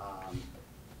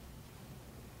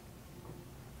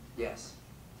 Yes?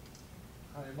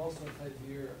 Hi, I'm also a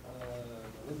 5-year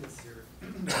alumnus here.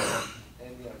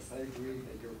 And yes, I agree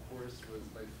that your course was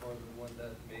by far the one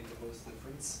that made the most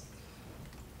difference.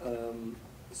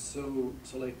 So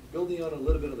like building on a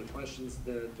little bit of the questions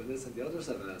that Vanessa and the others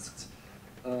have asked,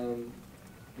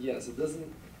 yes,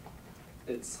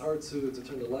 it's hard to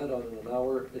turn the light on in an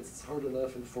hour. It's hard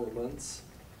enough in 4 months.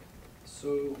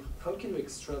 So how can we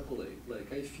extrapolate?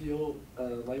 Like I feel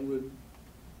I would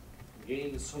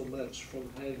gain so much from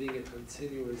having a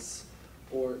continuous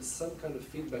or some kind of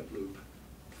feedback loop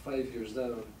 5 years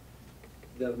down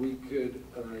that we could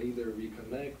either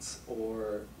reconnect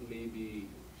or maybe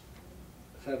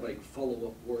have like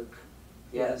follow-up work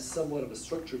in somewhat of a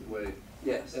structured way.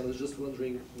 Yes. And I was just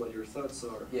wondering what your thoughts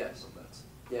are Yes. on that.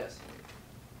 Yes.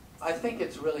 I think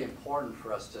it's really important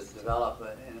for us to develop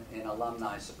an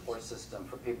alumni support system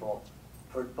for people,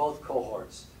 for both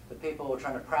cohorts. The people who are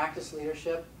trying to practice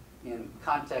leadership in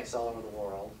contexts all over the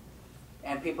world,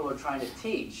 and people who are trying to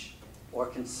teach or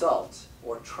consult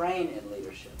or train in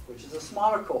leadership, which is a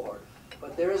smaller cohort.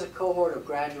 But there is a cohort of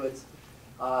graduates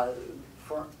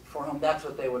for whom that's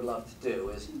what they would love to do,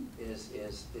 is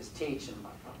teach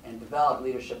and develop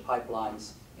leadership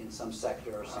pipelines in some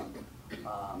sector or some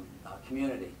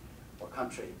community or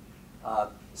country.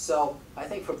 So I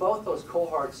think for both those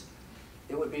cohorts,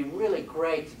 it would be really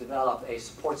great to develop a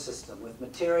support system with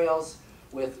materials,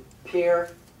 with peer,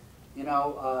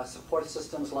 support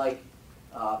systems like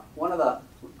one of the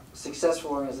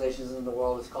successful organizations in the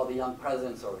world is called the Young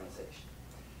Presidents Organization.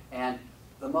 And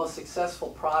the most successful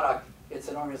product, it's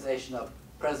an organization of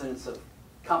presidents of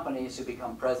companies who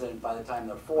become president by the time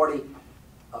they're 40,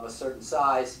 of a certain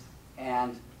size,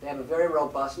 and they have a very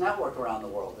robust network around the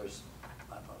world. There's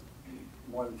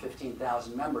more than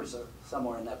 15,000 members, or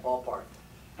somewhere in that ballpark.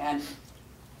 And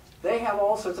they have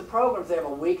all sorts of programs. They have a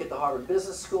week at the Harvard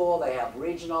Business School. They have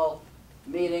regional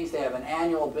meetings. They have an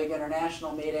annual big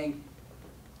international meeting.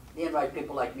 They invite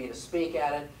people like me to speak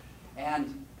at it.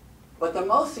 But the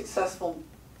most successful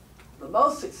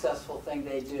thing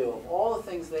they do, of all the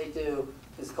things they do,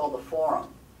 is called the forum.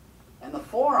 And the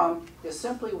forum is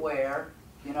simply where,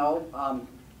 7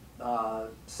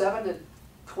 to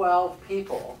 12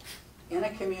 people in a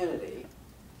community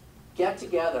get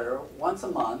together once a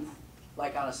month,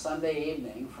 like on a Sunday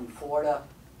evening from 4 to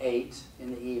 8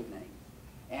 in the evening,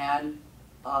 and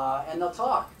they'll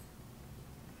talk.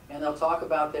 And they'll talk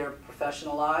about their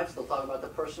professional lives, they'll talk about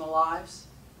their personal lives,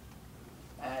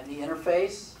 and the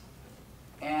interface.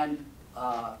 And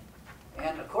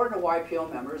according to YPO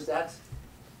members, that's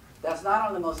not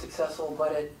only the most successful,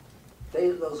 but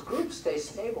those groups stay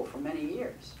stable for many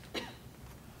years.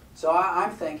 So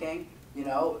I'm thinking, in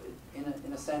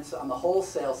a sense, on the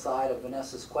wholesale side of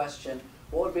Vanessa's question,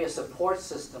 what would be a support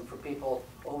system for people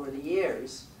over the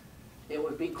years? It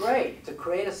would be great to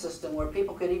create a system where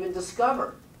people could even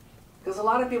discover. Because a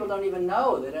lot of people don't even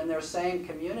know that in their same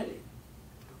community.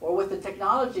 Or with the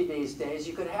technology these days,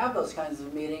 you could have those kinds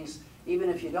of meetings even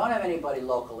if you don't have anybody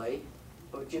locally,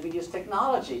 but you could use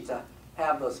technology to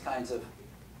have those kinds of...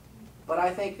 But I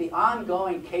think the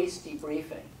ongoing case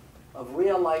debriefing of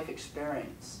real life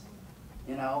experience,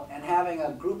 and having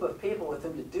a group of people with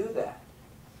whom to do that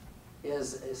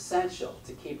is essential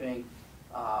to keeping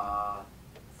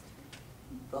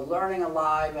the learning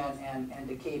alive and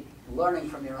to keep learning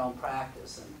from your own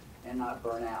practice. and not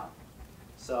burn out.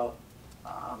 So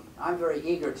I'm very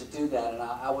eager to do that, and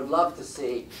I would love to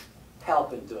see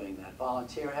help in doing that,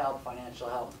 volunteer help, financial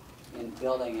help in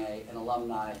building an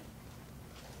alumni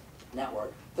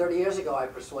network. 30 years ago, I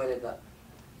persuaded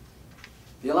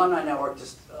the alumni network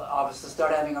office to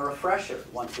start having a refresher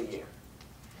once a year.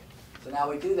 So now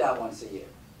we do that once a year.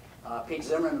 Pete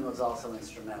Zimmerman was also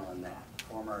instrumental in that,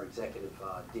 former executive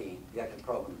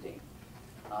program dean.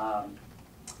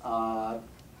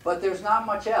 But there's not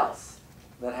much else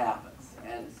that happens.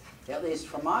 And at least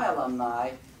for my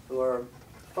alumni who are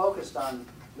focused on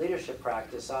leadership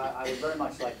practice, I would very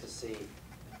much like to see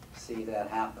that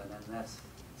happen. And that's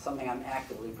something I'm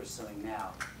actively pursuing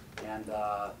now. And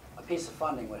a piece of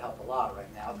funding would help a lot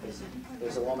right now, because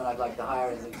there's a woman I'd like to hire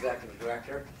as an executive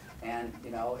director. And you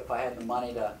know, if I had the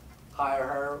money to hire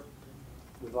her,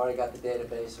 we've already got the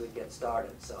database, we'd get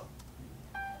started. So,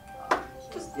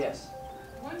 yes.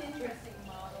 One interesting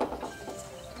model is,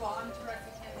 well, I'm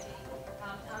Teresa Kennedy.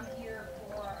 I'm here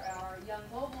for our Young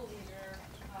Global Leader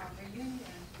reunion.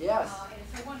 Yes.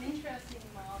 And so one interesting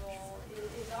model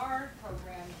is our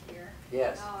program here.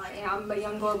 Yes. I'm a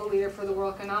Young Global Leader for the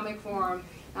World Economic Forum,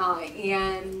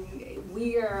 and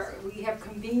we have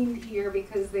convened here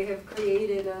because they have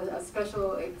created a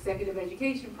special executive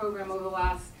education program over the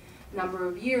last number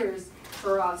of years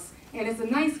for us. And it's a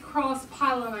nice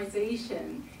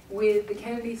cross-pollinization with the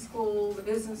Kennedy School, the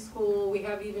business school, we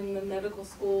have even the medical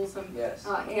schools. Yes.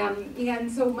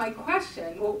 And so my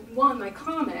question, well, my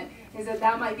comment is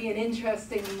that might be an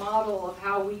interesting model of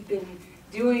how we've been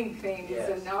doing things, yes,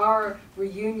 and our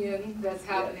reunion that's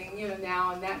happening, you know,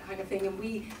 now, and that kind of thing. And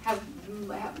we have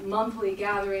monthly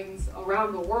gatherings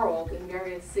around the world in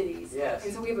various cities. Yes.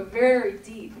 And so we have a very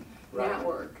deep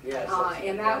network. Yes,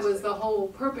 and that was the whole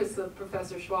purpose of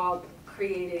Professor Schwab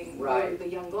creating the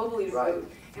Young Global Leader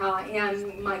Group.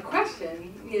 And my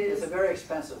question is... It's a very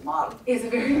expensive model. It's a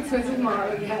very expensive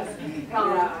model, yes.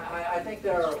 I think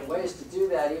there are ways to do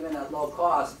that even at lower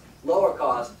cost,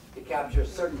 to capture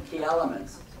certain key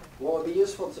elements. What would be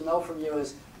useful to know from you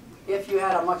is, if you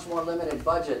had a much more limited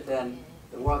budget than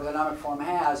the World Economic Forum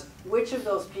has, which of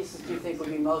those pieces do you think would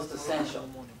be most essential?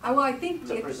 Well, I think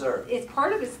to preserve? It's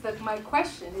part of it's my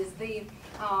question is the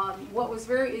what was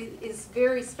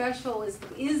very special is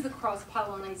the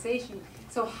cross-pollinization.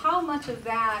 So how much of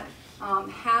that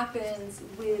happens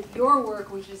with your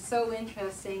work, which is so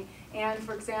interesting, and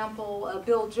for example,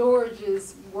 Bill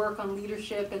George's work on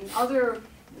leadership and other,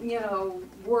 you know,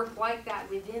 work like that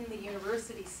within the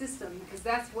university system, because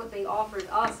that's what they offered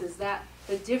us, is that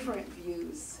the different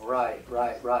views. Right.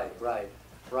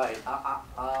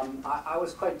 I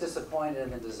was quite disappointed in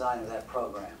the design of that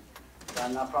program. So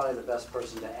I'm not probably the best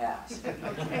person to ask.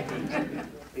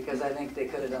 Because I think they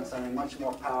could have done something much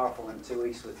more powerful in 2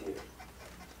 weeks with you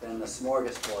than the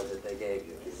smorgasbord that they gave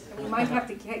you. We might have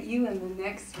to get you in the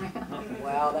next round.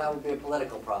 Well, that would be a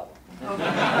political problem. Okay.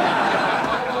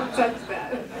 I won't touch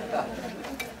that.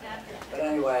 But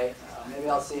anyway, maybe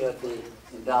I'll see you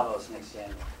in Davos next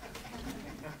January.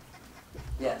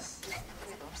 Yes.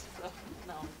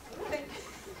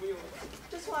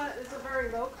 It's a very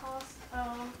low-cost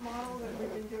model that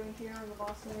we've been doing here in the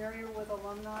Boston area with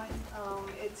alumni.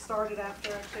 It started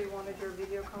after actually one of your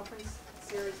video conference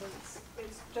series, and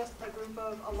it's just a group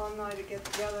of alumni to get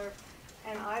together,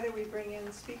 and either we bring in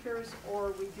speakers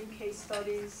or we do case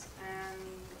studies, and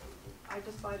I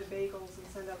just buy the bagels and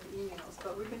send out the emails.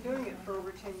 But we've been doing it for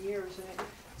over 10 years, and it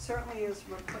certainly is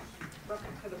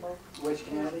replicable. Which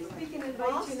community? We can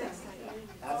invite you next time.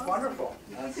 That's wonderful.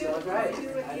 That's so great.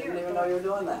 I didn't even know you were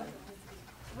doing that.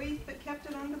 We kept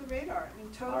it under the radar. I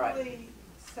mean, totally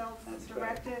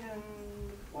self-directed and...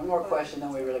 One more question,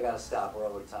 then we really got to stop. We're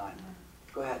over time.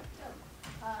 Go ahead.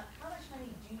 How much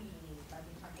money do you need, like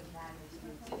in terms of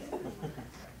magnitude?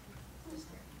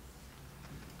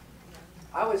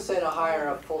 I would say to hire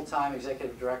a full-time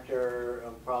executive director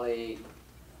of probably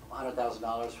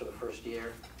 $100,000 for the first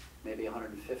year, maybe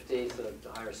 $150,000 to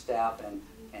hire staff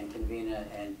and convene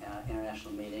an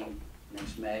international meeting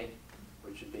next May,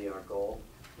 which would be our goal.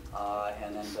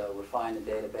 And then to refine the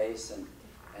database and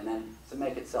then to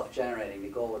make it self-generating. The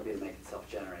goal would be to make it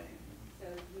self-generating.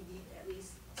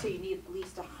 So you need at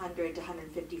least 100 to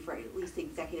 150 for at least the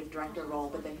executive director role,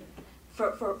 but then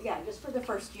just for the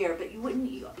first year. But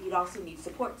you'd also need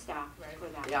support staff for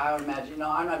that. Yeah, I would imagine. You know,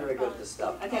 I'm not very good at this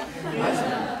stuff. Okay.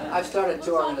 I've started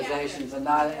 2 organizations and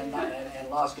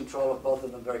lost control of both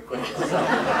of them very quickly. So this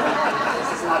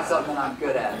is not something I'm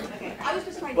good at. Okay. I was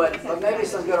just trying to. But maybe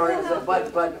some good organizations. But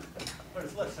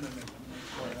it's less than $1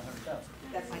 million.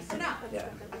 That's nice to know. Yeah.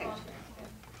 Okay.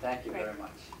 Thank you very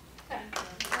much.